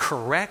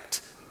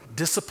correct,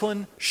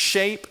 discipline,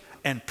 shape,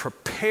 and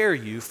prepare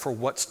you for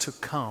what's to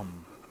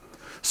come.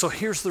 So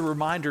here's the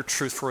reminder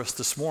truth for us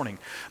this morning.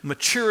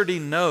 Maturity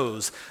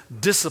knows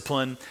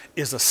discipline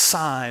is a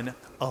sign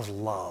of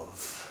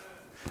love.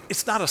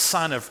 It's not a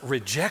sign of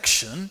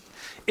rejection.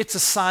 It's a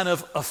sign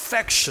of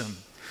affection.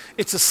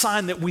 It's a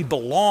sign that we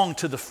belong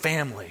to the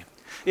family.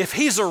 If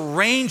he's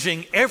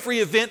arranging every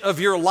event of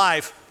your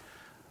life,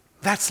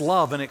 that's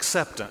love and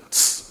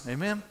acceptance.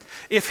 Amen?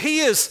 If he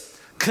is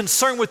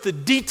concerned with the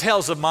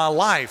details of my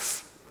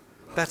life,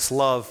 that's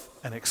love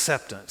and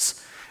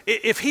acceptance.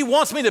 If he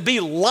wants me to be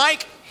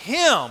like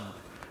him,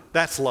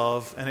 that's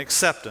love and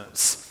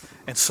acceptance.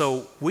 And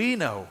so we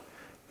know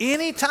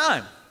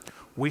anytime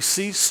we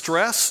see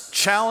stress,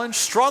 challenge,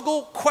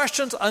 struggle,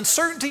 questions,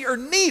 uncertainty, or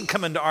need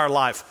come into our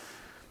life,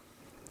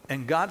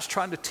 and God's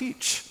trying to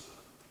teach,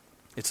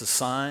 it's a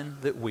sign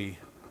that we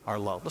are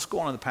loved. Let's go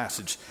on in the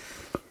passage.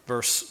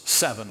 Verse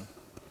 7.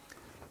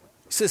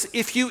 It says,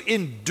 if you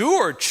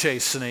endure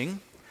chastening,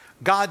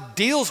 God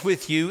deals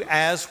with you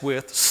as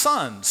with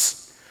sons.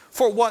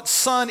 For what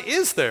son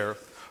is there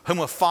whom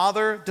a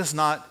father does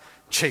not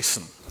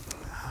chasten?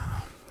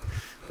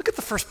 Look at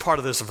the first part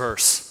of this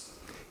verse.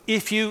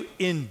 If you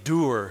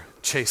endure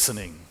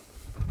chastening.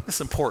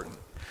 It's important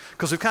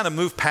because we've kind of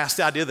moved past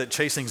the idea that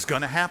chastening is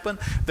going to happen,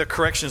 that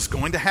correction is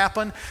going to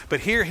happen.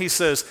 But here he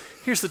says,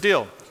 here's the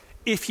deal.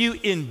 If you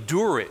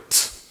endure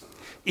it,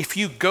 if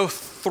you go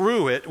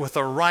through it with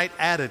a right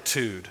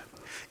attitude,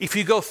 if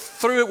you go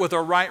through it with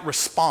a right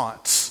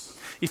response,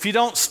 if you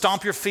don't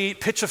stomp your feet,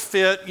 pitch a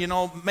fit,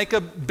 make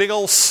a big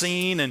old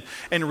scene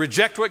and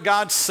reject what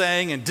God's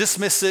saying and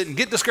dismiss it and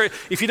get discouraged,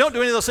 if you don't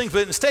do any of those things,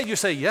 but instead you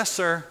say, yes,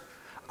 sir,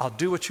 I'll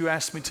do what you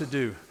asked me to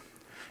do.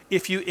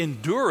 If you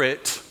endure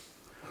it,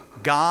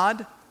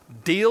 God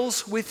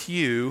deals with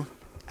you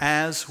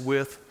as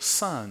with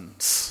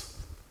sons.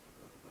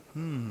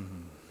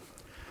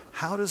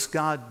 How does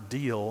God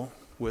deal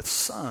with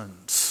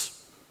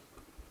sons?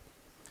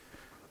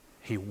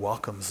 He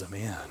welcomes them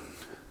in.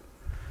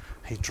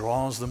 He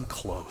draws them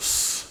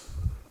close.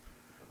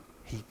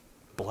 He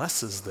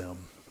blesses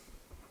them.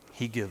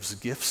 He gives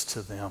gifts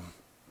to them.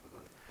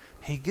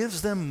 He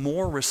gives them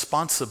more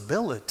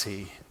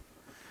responsibility.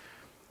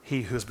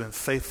 He who has been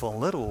faithful in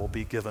little will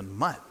be given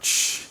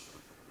much.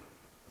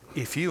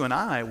 If you and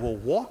I will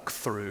walk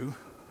through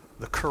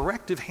the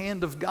corrective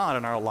hand of God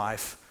in our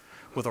life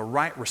with a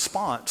right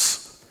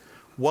response,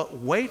 what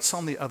waits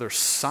on the other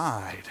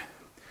side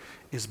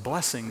is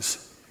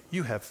blessings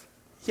you have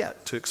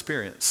yet to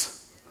experience.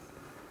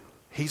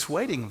 He's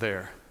waiting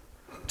there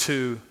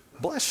to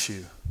bless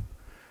you.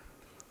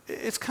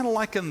 It's kind of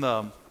like in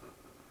the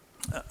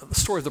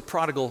story of the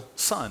prodigal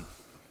son.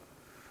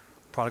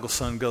 Prodigal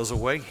son goes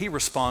away. He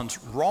responds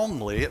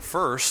wrongly at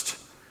first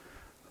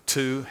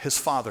to his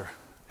father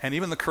and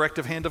even the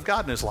corrective hand of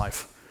God in his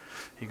life.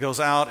 He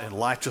goes out and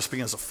life just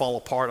begins to fall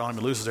apart on him.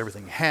 He loses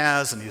everything he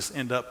has, and he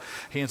ends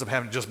up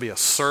having to just be a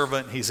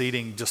servant. He's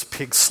eating just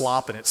pig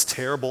slop, and it's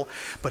terrible.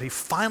 But he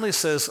finally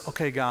says,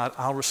 okay, God,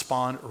 I'll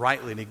respond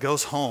rightly. And he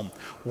goes home.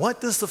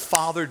 What does the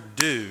father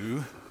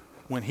do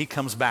when he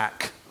comes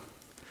back?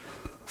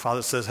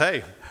 Father says,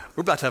 hey,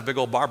 we're about to have a big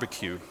old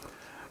barbecue.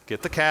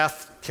 Get the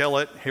calf, kill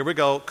it, here we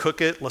go,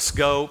 cook it, let's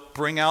go,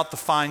 bring out the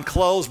fine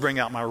clothes, bring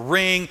out my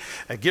ring,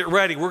 and get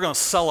ready. We're going to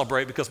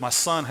celebrate because my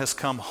son has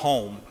come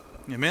home.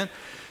 Amen?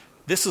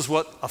 This is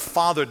what a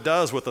father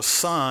does with a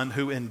son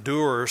who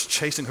endures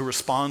chastening, who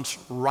responds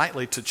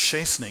rightly to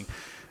chastening.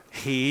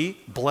 He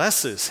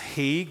blesses.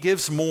 He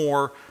gives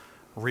more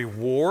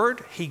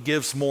reward. He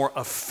gives more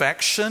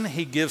affection.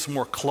 He gives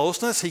more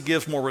closeness. He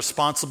gives more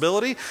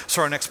responsibility.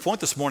 So our next point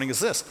this morning is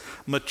this.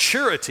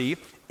 Maturity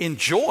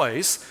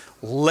enjoys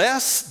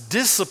less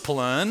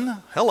discipline,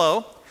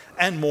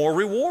 and more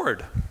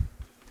reward.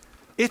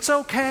 It's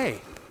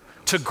okay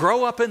to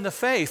grow up in the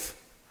faith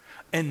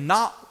and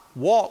not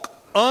walk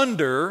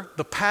under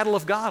the paddle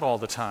of God all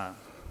the time.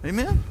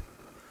 Amen?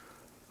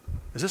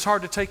 Is this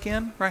hard to take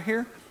in right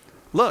here?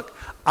 Look,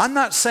 I'm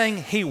not saying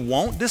he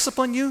won't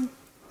discipline you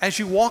as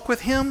you walk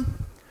with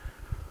him,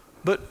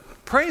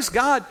 but praise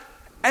God,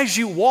 as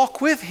you walk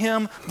with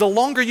him, the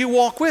longer you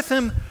walk with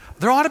him,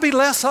 there ought to be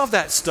less of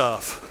that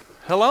stuff.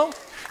 Hello?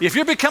 If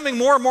you're becoming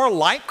more and more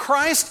like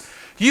Christ,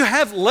 you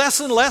have less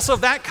and less of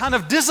that kind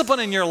of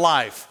discipline in your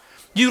life.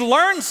 You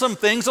learn some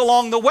things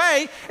along the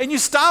way, and you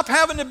stop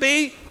having to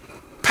be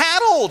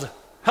paddled.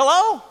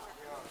 Hello?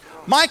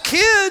 My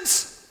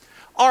kids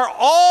are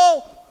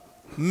all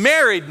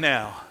married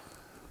now.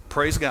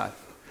 Praise God.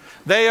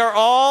 They are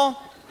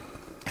all,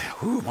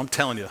 I'm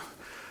telling you,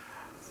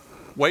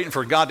 waiting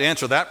for God to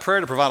answer that prayer,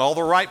 to provide all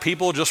the right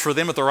people just for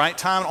them at the right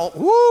time.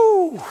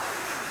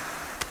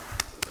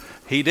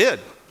 He did.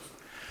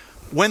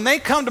 When they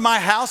come to my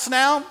house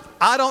now,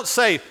 I don't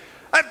say,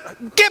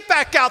 Get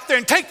back out there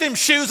and take them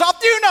shoes off.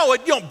 You know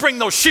it. You don't bring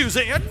those shoes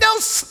in here. No,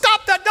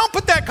 stop that. Don't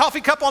put that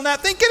coffee cup on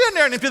that thing. Get in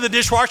there and empty the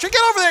dishwasher.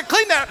 Get over there and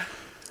clean that.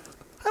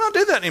 I don't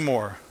do that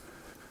anymore.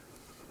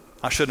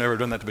 I should have never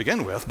done that to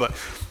begin with, but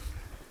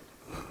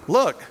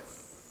look,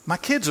 my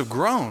kids have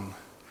grown.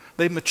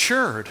 They've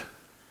matured.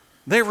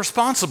 They're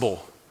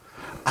responsible.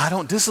 I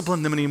don't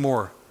discipline them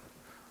anymore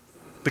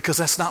because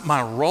that's not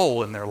my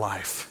role in their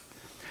life.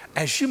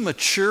 As you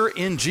mature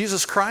in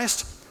Jesus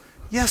Christ,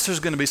 yes, there's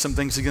going to be some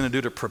things He's going to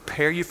do to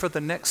prepare you for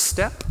the next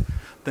step,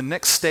 the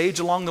next stage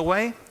along the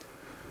way.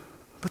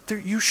 But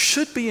you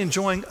should be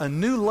enjoying a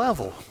new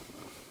level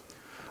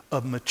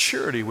of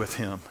maturity with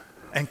Him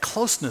and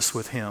closeness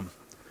with Him,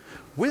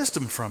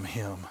 wisdom from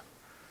Him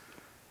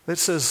that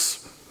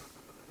says,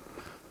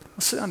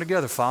 let's sit down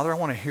together, Father. I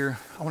want to hear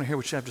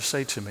what you have to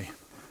say to me.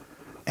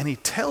 And He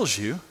tells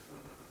you,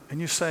 and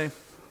you say,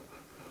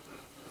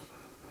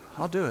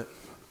 I'll do it.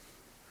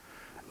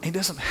 He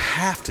doesn't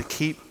have to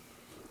keep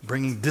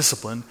bringing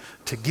discipline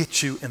to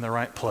get you in the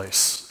right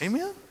place.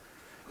 Amen?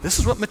 This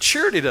is what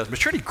maturity does.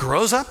 Maturity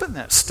grows up in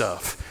that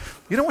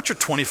stuff. You don't want your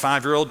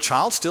 25-year-old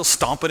child still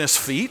stomping his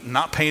feet and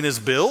not paying his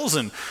bills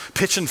and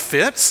pitching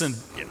fits and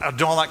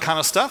doing all that kind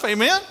of stuff.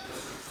 Amen?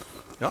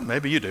 Well,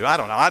 maybe you do. I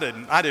don't know.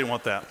 I didn't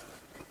want that.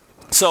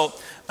 So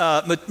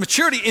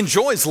maturity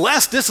enjoys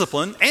less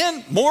discipline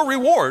and more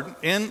reward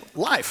in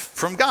life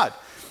from God.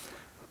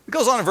 It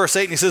goes on in verse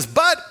 8 and he says,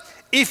 but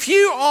if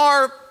you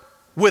are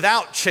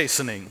without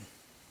chastening,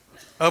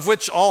 of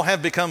which all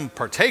have become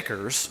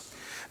partakers,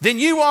 then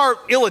you are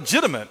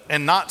illegitimate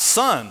and not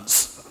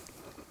sons.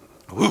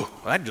 Ooh,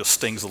 that just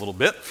stings a little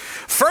bit.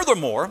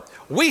 Furthermore,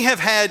 we have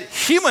had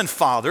human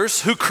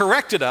fathers who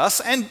corrected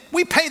us, and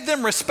we paid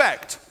them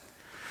respect.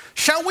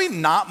 Shall we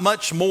not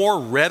much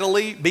more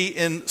readily be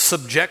in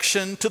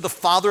subjection to the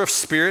Father of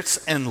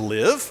spirits and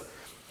live?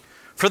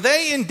 For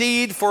they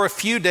indeed for a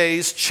few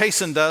days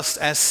chastened us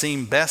as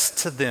seemed best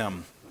to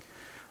them,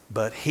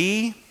 but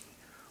He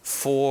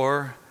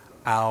for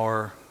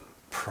our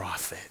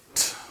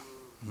profit,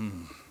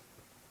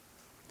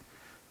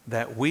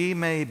 that we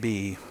may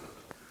be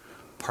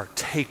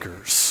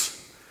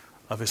partakers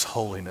of His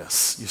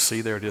holiness. You see,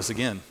 there it is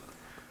again.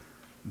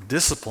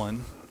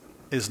 Discipline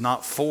is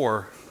not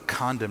for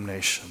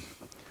condemnation.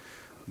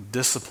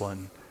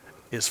 Discipline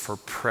is for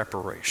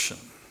preparation.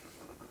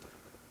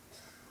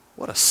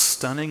 What a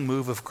stunning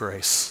move of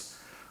grace.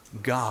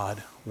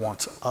 God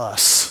wants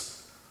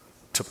us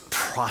to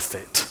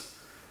profit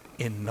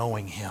in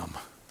knowing Him,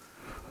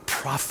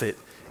 profit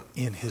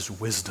in His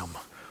wisdom,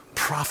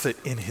 profit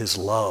in His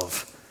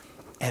love,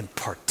 and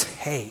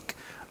partake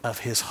of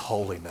His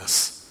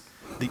holiness.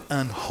 The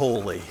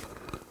unholy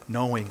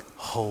knowing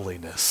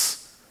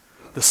holiness,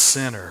 the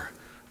sinner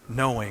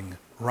knowing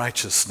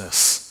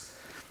righteousness.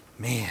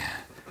 Man,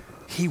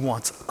 He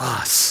wants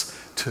us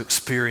to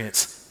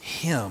experience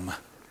Him,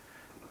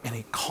 and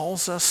He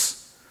calls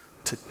us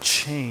to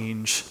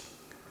change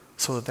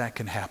so that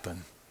can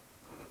happen.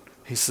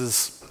 He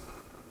says,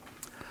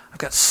 I've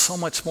got so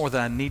much more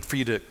that I need for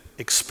you to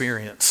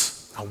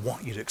experience. I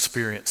want you to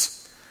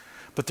experience.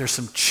 But there's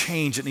some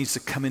change that needs to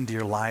come into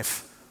your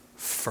life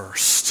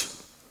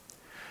first.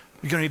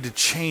 You're going to need to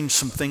change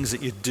some things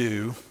that you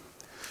do,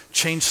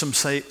 change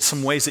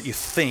some ways that you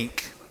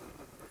think,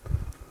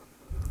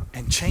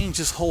 and change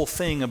this whole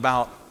thing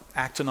about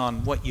acting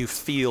on what you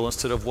feel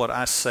instead of what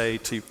I say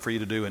for you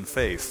to do in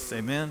faith.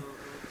 Amen?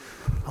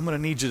 I'm going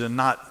to need you to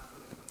not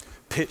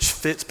pitch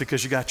fits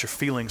because you got your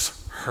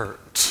feelings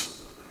hurt.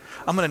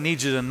 I'm going to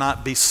need you to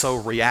not be so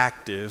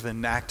reactive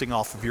and acting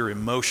off of your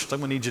emotions. I'm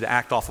going to need you to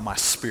act off of my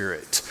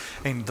spirit.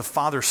 And the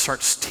Father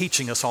starts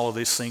teaching us all of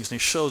these things, and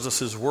He shows us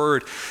His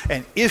Word.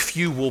 And if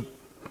you will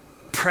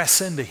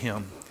press into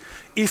Him,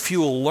 if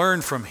you will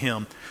learn from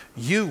Him,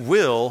 you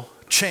will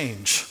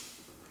change.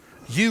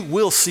 You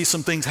will see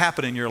some things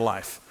happen in your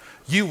life.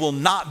 You will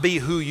not be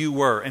who you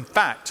were. In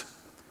fact,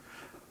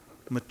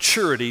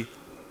 maturity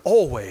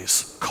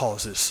always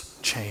causes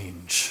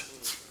change.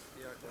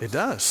 It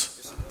does.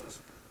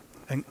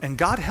 And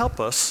God help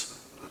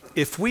us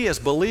if we as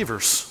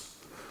believers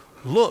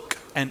look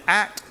and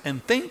act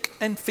and think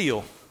and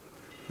feel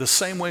the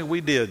same way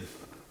we did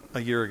a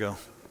year ago,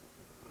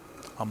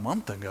 a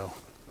month ago,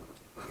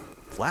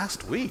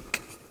 last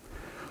week,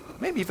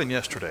 maybe even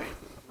yesterday,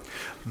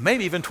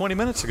 maybe even 20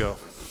 minutes ago,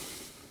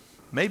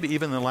 maybe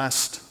even the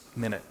last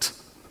minute.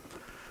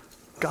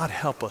 God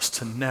help us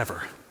to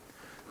never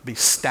be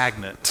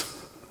stagnant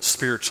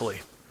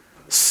spiritually,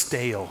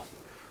 stale,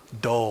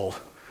 dull,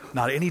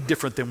 not any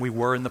different than we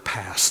were in the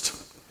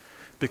past,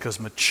 because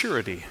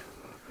maturity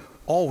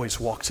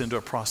always walks into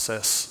a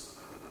process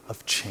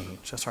of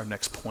change. That's our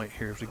next point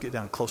here as we get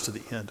down close to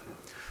the end.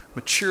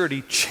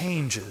 Maturity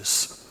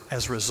changes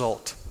as a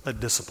result of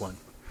discipline.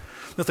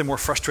 Nothing more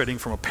frustrating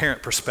from a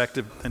parent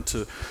perspective than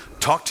to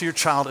talk to your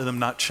child and them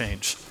not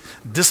change.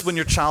 Discipline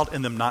your child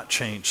and them not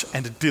change.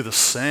 And to do the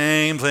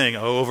same thing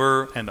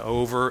over and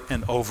over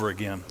and over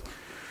again.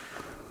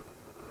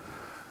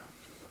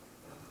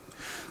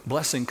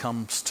 Blessing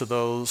comes to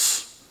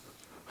those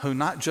who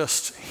not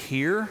just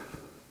hear,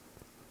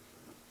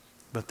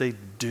 but they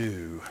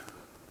do.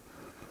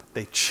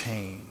 They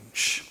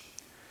change.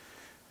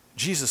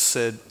 Jesus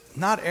said,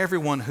 "Not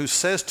everyone who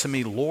says to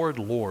me, 'Lord,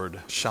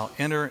 Lord,' shall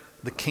enter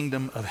the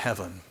kingdom of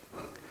heaven,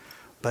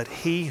 but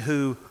he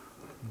who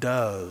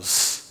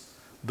does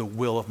the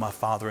will of my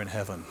Father in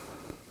heaven."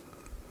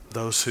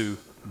 Those who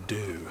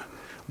do,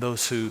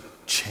 those who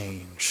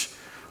change.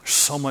 There's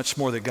so much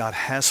more that God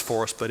has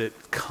for us, but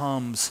it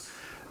comes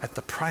at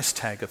the price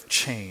tag of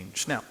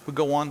change. Now, we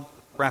go on,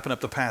 wrapping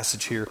up the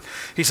passage here.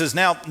 He says,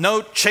 "Now,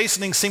 no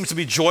chastening seems to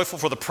be joyful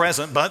for the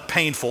present, but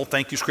painful."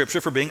 Thank you, Scripture,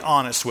 for being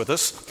honest with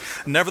us.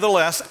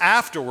 "Nevertheless,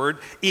 afterward,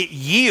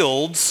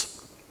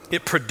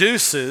 it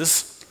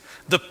produces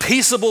the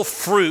peaceable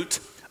fruit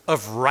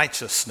of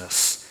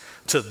righteousness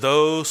to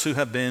those who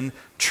have been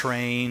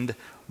trained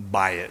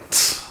by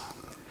it."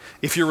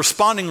 If you're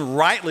responding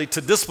rightly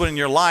to discipline in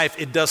your life,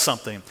 it does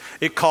something.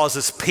 It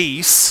causes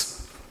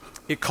peace.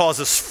 It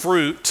causes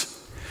fruit.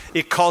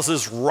 It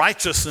causes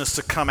righteousness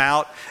to come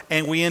out,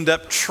 and we end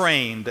up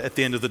trained at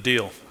the end of the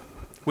deal.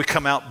 We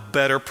come out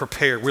better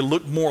prepared. We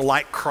look more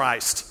like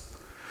Christ.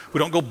 We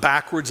don't go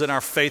backwards in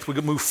our faith. We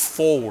move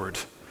forward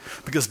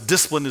because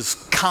discipline is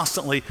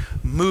constantly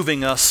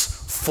moving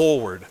us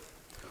forward.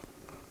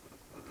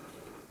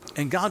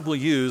 And God will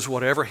use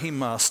whatever He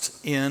must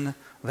in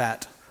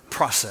that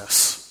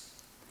process.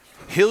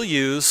 He'll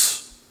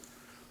use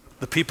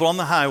the people on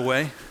the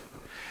highway.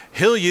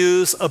 He'll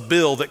use a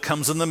bill that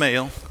comes in the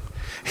mail.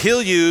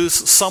 He'll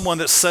use someone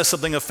that says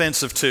something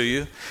offensive to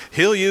you.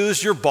 He'll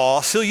use your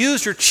boss. He'll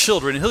use your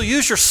children. He'll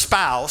use your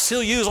spouse.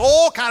 He'll use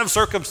all kinds of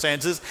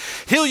circumstances.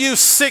 He'll use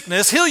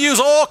sickness. He'll use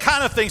all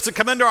kinds of things to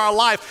come into our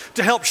life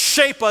to help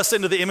shape us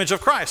into the image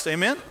of Christ.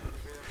 Amen?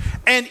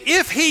 And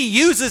if He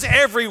uses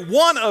every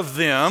one of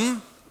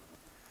them,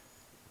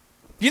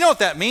 you know what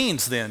that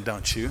means then,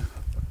 don't you?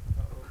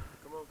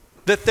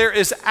 That there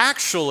is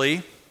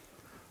actually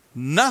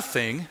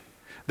nothing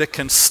that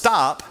can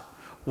stop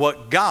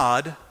what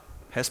God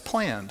has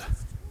planned.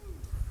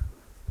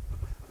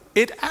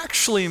 It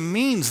actually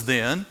means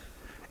then,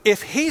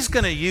 if He's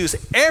going to use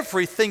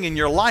everything in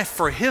your life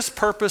for His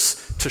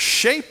purpose to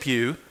shape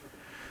you,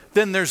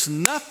 then there's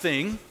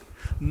nothing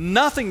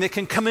that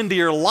can come into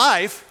your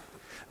life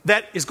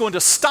that is going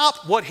to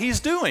stop what He's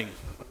doing.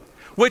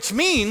 Which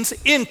means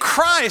in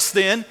Christ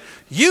then,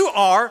 you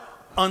are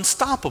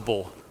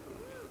unstoppable.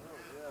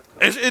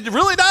 It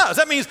really does.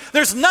 That means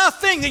there's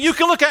nothing that you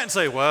can look at and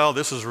say, well,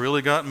 this has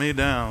really got me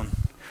down.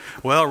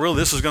 Well, really,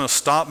 this is going to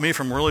stop me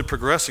from really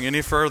progressing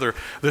any further.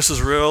 This is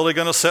really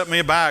going to set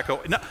me back.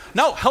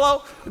 No,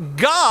 hello.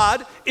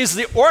 God is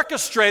the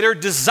orchestrator,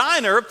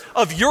 designer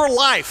of your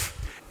life.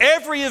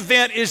 Every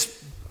event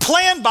is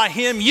planned by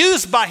Him,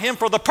 used by Him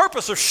for the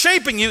purpose of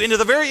shaping you into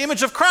the very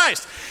image of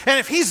Christ. And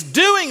if He's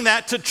doing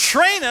that to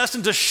train us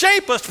and to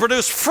shape us, to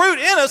produce fruit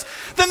in us,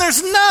 then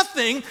there's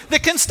nothing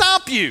that can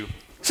stop you. You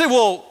say,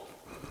 well,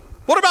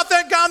 what about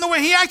that guy and the way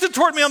he acted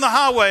toward me on the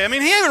highway? I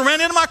mean, he even ran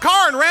into my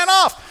car and ran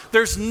off.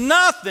 There's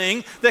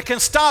nothing that can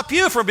stop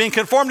you from being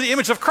conformed to the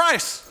image of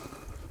Christ,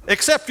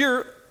 except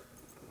your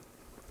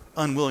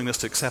unwillingness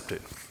to accept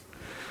it.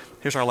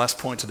 Here's our last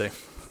point today.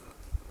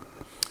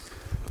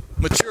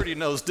 Maturity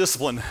knows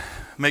discipline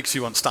makes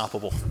you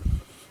unstoppable.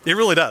 It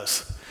really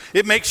does.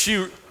 It makes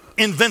you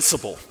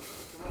invincible.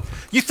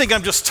 You think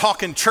I'm just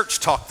talking church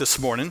talk this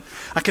morning.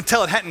 I can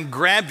tell it hadn't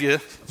grabbed you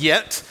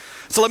yet.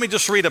 So let me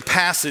just read a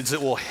passage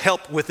that will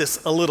help with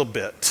this a little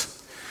bit.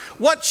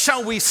 What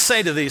shall we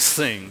say to these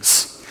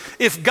things?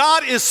 If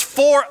God is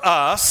for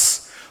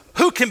us,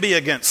 who can be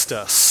against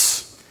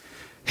us?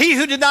 He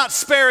who did not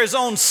spare His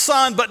own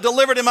Son, but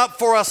delivered Him up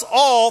for us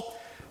all,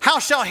 how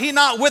shall He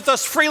not with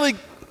us freely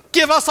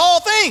give us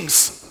all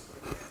things?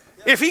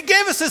 If He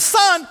gave us His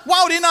Son,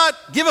 why would He not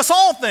give us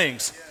all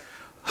things?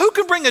 Who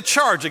can bring a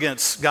charge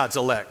against God's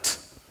elect?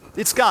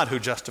 It's God who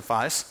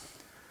justifies.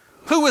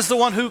 Who is the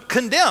one who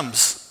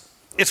condemns?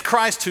 It's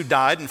Christ who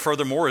died and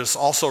furthermore is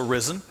also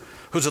risen,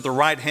 who's at the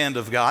right hand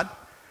of God,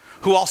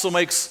 who also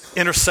makes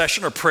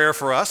intercession or prayer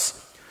for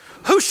us.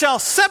 Who shall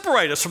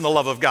separate us from the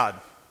love of God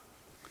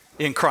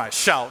in Christ?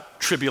 Shall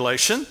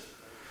tribulation,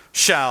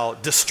 shall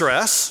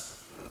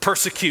distress,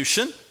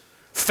 persecution,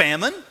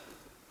 famine,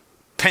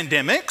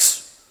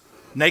 pandemics,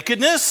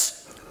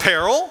 nakedness,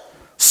 peril,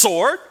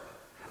 sword,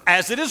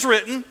 as it is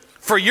written,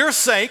 for your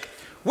sake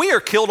we are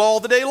killed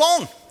all the day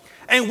long,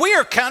 and we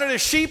are counted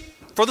as sheep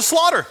for the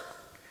slaughter.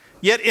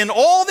 Yet in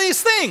all these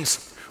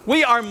things,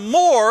 we are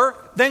more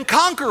than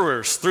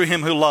conquerors through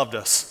Him who loved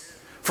us.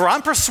 For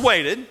I'm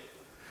persuaded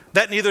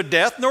that neither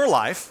death nor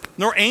life,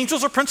 nor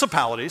angels or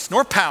principalities,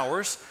 nor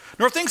powers,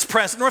 nor things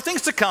present, nor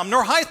things to come,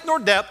 nor height nor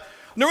depth,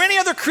 nor any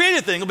other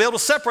created thing will be able to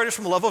separate us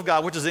from the love of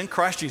God, which is in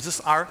Christ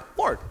Jesus our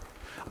Lord.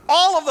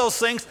 All of those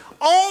things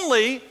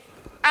only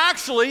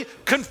actually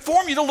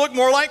conform you to look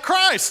more like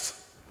Christ.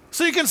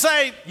 So you can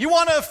say, you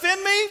want to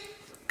offend me?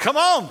 Come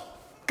on,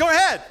 go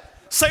ahead.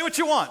 Say what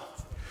you want.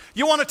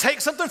 You want to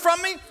take something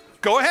from me?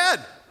 Go ahead.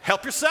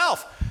 Help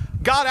yourself.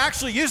 God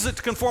actually uses it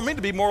to conform me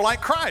to be more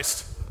like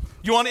Christ.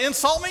 You want to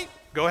insult me?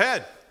 Go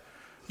ahead.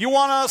 You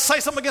want to say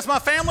something against my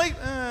family?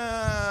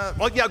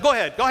 Well, yeah, go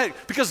ahead.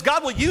 Because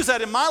God will use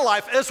that in my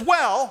life as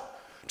well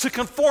to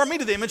conform me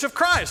to the image of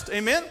Christ.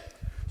 Amen?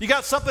 You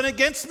got something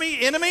against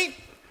me, enemy?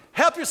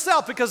 Help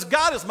yourself, because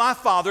God is my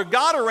Father.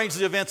 God arranges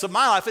the events of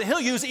my life, and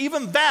He'll use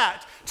even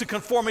that to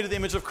conform me to the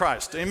image of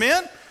Christ.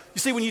 Amen? You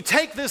see, when you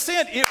take this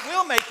in, it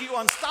will make you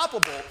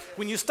unstoppable.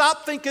 When you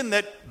stop thinking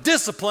that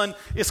discipline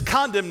is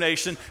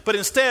condemnation, but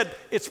instead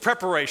it's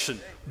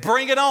preparation.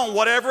 Bring it on.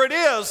 Whatever it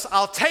is,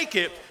 I'll take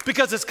it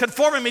because it's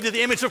conforming me to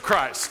the image of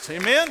Christ.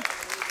 Amen?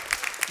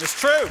 It's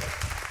true.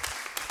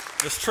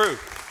 It's true.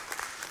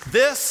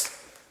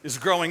 This is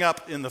growing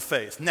up in the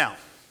faith. Now,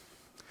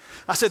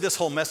 I said this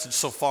whole message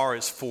so far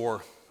is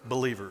for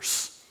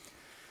believers.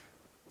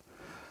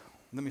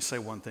 Let me say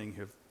one thing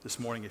here this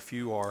morning. If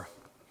you are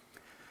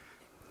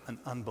an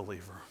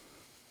unbeliever,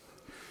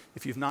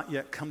 if you've not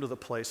yet come to the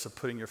place of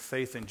putting your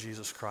faith in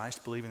Jesus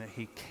Christ, believing that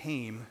He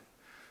came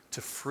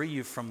to free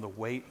you from the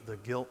weight, the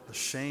guilt, the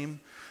shame,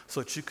 so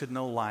that you could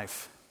know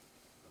life.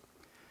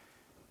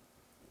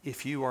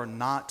 If you are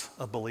not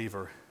a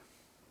believer,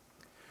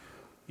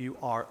 you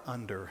are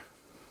under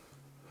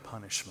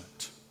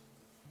punishment.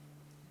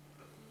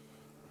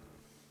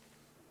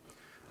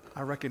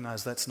 I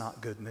recognize that's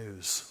not good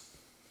news.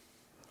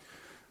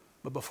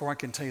 But before I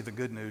can tell you the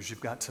good news,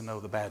 you've got to know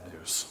the bad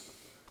news.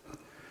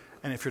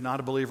 And if you're not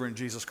a believer in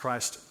Jesus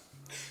Christ,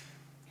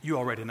 you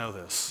already know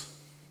this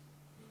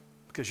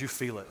because you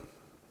feel it.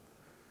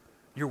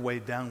 You're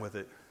weighed down with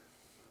it.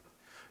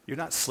 You're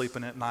not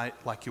sleeping at night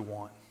like you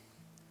want.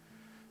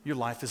 Your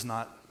life is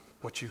not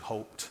what you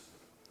hoped.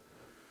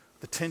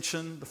 The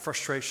tension, the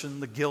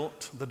frustration, the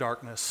guilt, the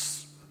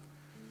darkness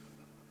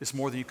is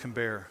more than you can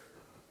bear.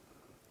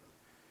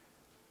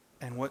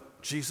 And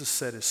what Jesus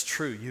said is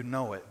true. You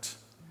know it.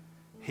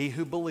 He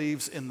who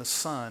believes in the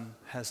Son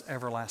has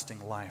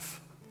everlasting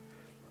life.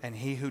 And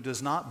he who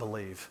does not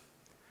believe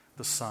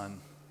the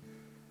Son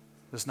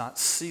does not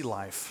see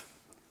life,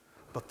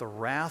 but the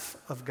wrath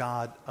of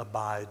God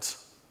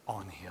abides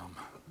on him.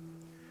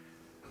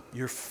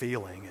 You're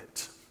feeling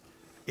it.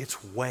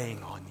 It's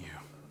weighing on you.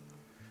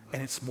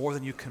 And it's more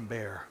than you can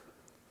bear.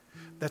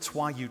 That's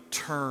why you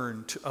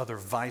turn to other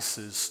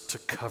vices to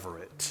cover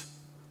it.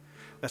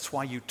 That's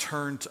why you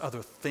turn to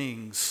other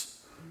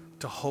things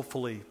to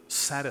hopefully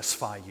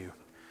satisfy you,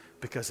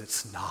 because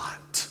it's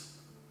not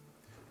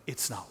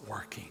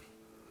working.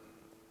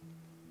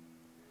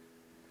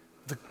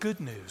 The good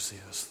news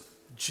is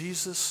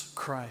Jesus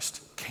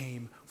Christ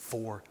came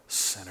for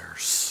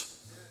sinners.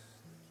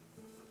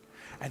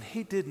 And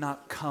He did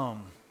not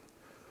come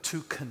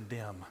to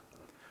condemn,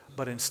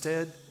 but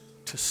instead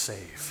to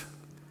save.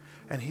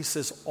 And He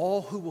says,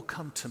 all who will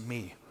come to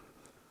me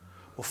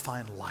will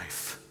find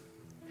life.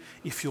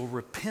 If you'll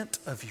repent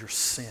of your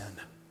sin,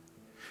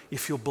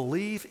 if you'll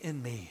believe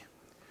in me,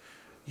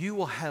 you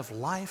will have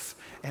life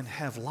and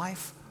have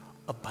life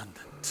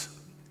abundant.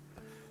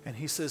 And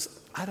He says,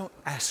 I don't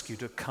ask you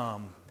to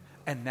come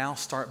and now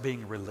start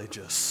being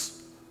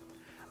religious.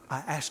 I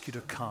ask you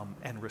to come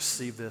and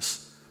receive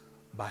this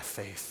by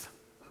faith.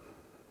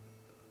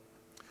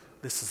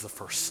 This is the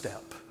first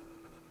step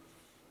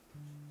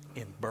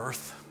in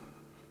birth,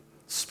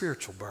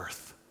 spiritual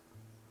birth.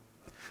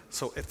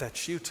 So if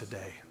that's you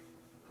today,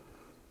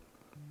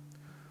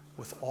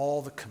 with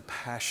all the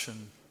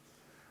compassion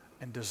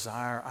and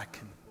desire I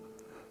can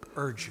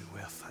urge you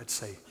with, I'd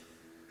say,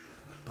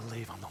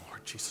 believe on the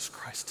Lord Jesus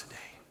Christ today.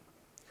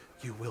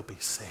 You will be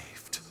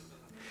saved.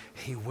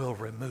 He will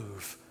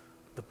remove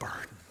the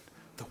burden,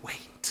 the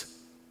weight.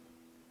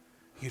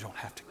 You don't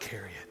have to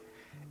carry it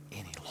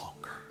any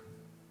longer.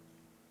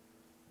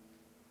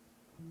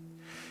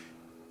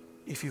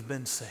 If you've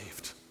been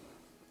saved,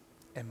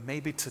 and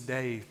maybe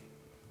today,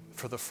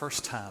 for the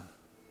first time,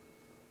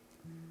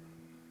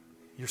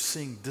 you're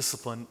seeing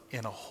discipline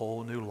in a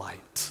whole new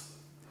light.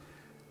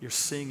 You're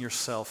seeing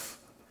yourself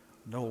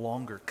no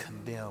longer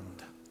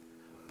condemned,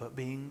 but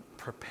being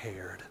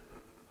prepared.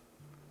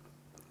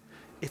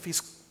 If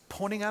He's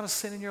pointing out a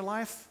sin in your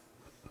life,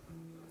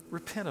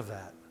 repent of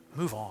that.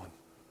 Move on.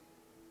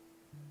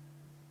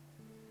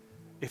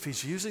 If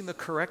He's using the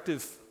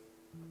corrective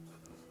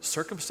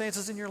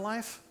circumstances in your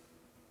life,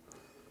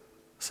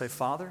 say,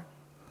 Father,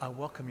 I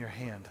welcome your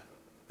hand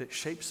that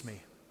shapes me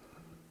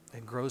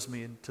and grows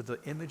me into the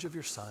image of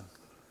your Son.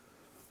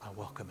 I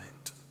welcome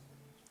it.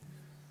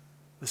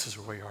 This is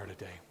where we are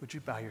today. Would you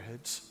bow your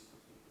heads?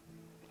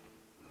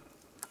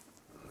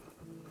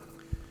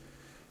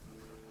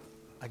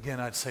 Again,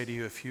 I'd say to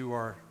you, if you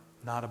are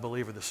not a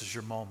believer, this is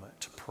your moment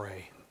to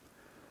pray.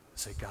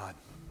 Say, God,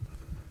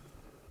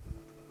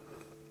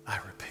 I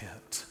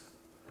repent.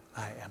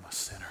 I am a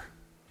sinner.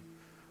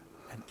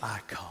 And I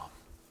come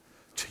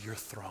to your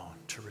throne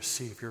to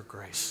receive your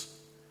grace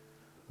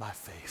by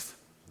faith.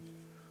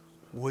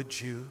 Would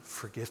you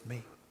forgive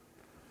me?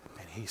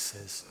 And He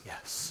says,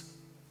 yes.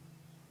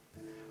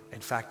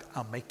 In fact,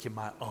 I'll make you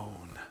my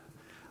own.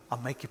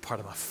 I'll make you part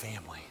of my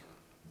family.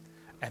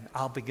 And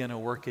I'll begin a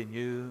work in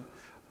you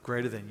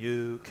greater than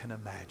you can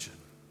imagine.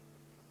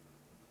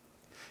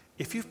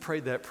 If you've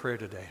prayed that prayer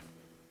today,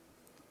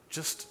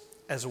 just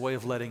as a way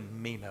of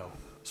letting me know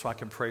so I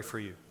can pray for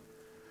you,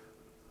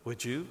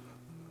 would you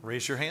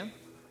raise your hand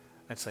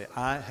and say,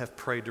 I have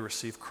prayed to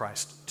receive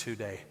Christ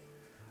today.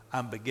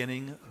 I'm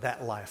beginning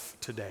that life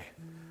today.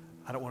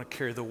 I don't want to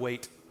carry the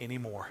weight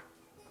anymore.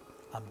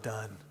 I'm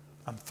done.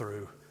 I'm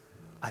through.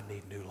 I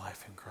need new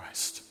life in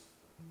Christ.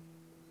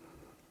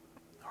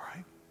 All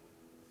right?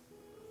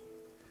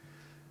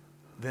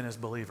 Then as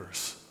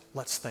believers,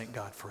 let's thank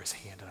God for his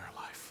hand in our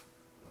life.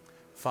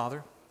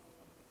 Father,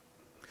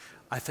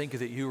 I thank you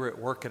that you were at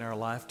work in our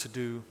life to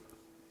do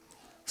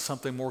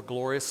something more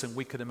glorious than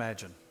we could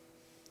imagine.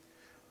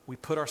 We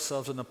put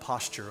ourselves in the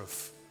posture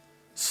of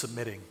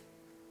submitting,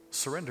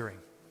 surrendering,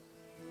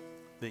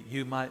 that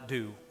you might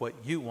do what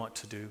you want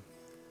to do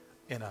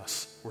in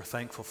us. We're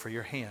thankful for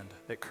your hand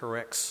that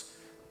corrects,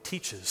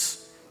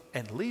 teaches,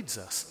 and leads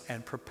us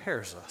and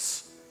prepares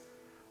us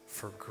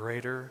for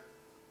greater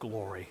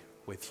glory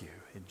with you.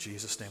 In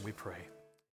Jesus' name we pray.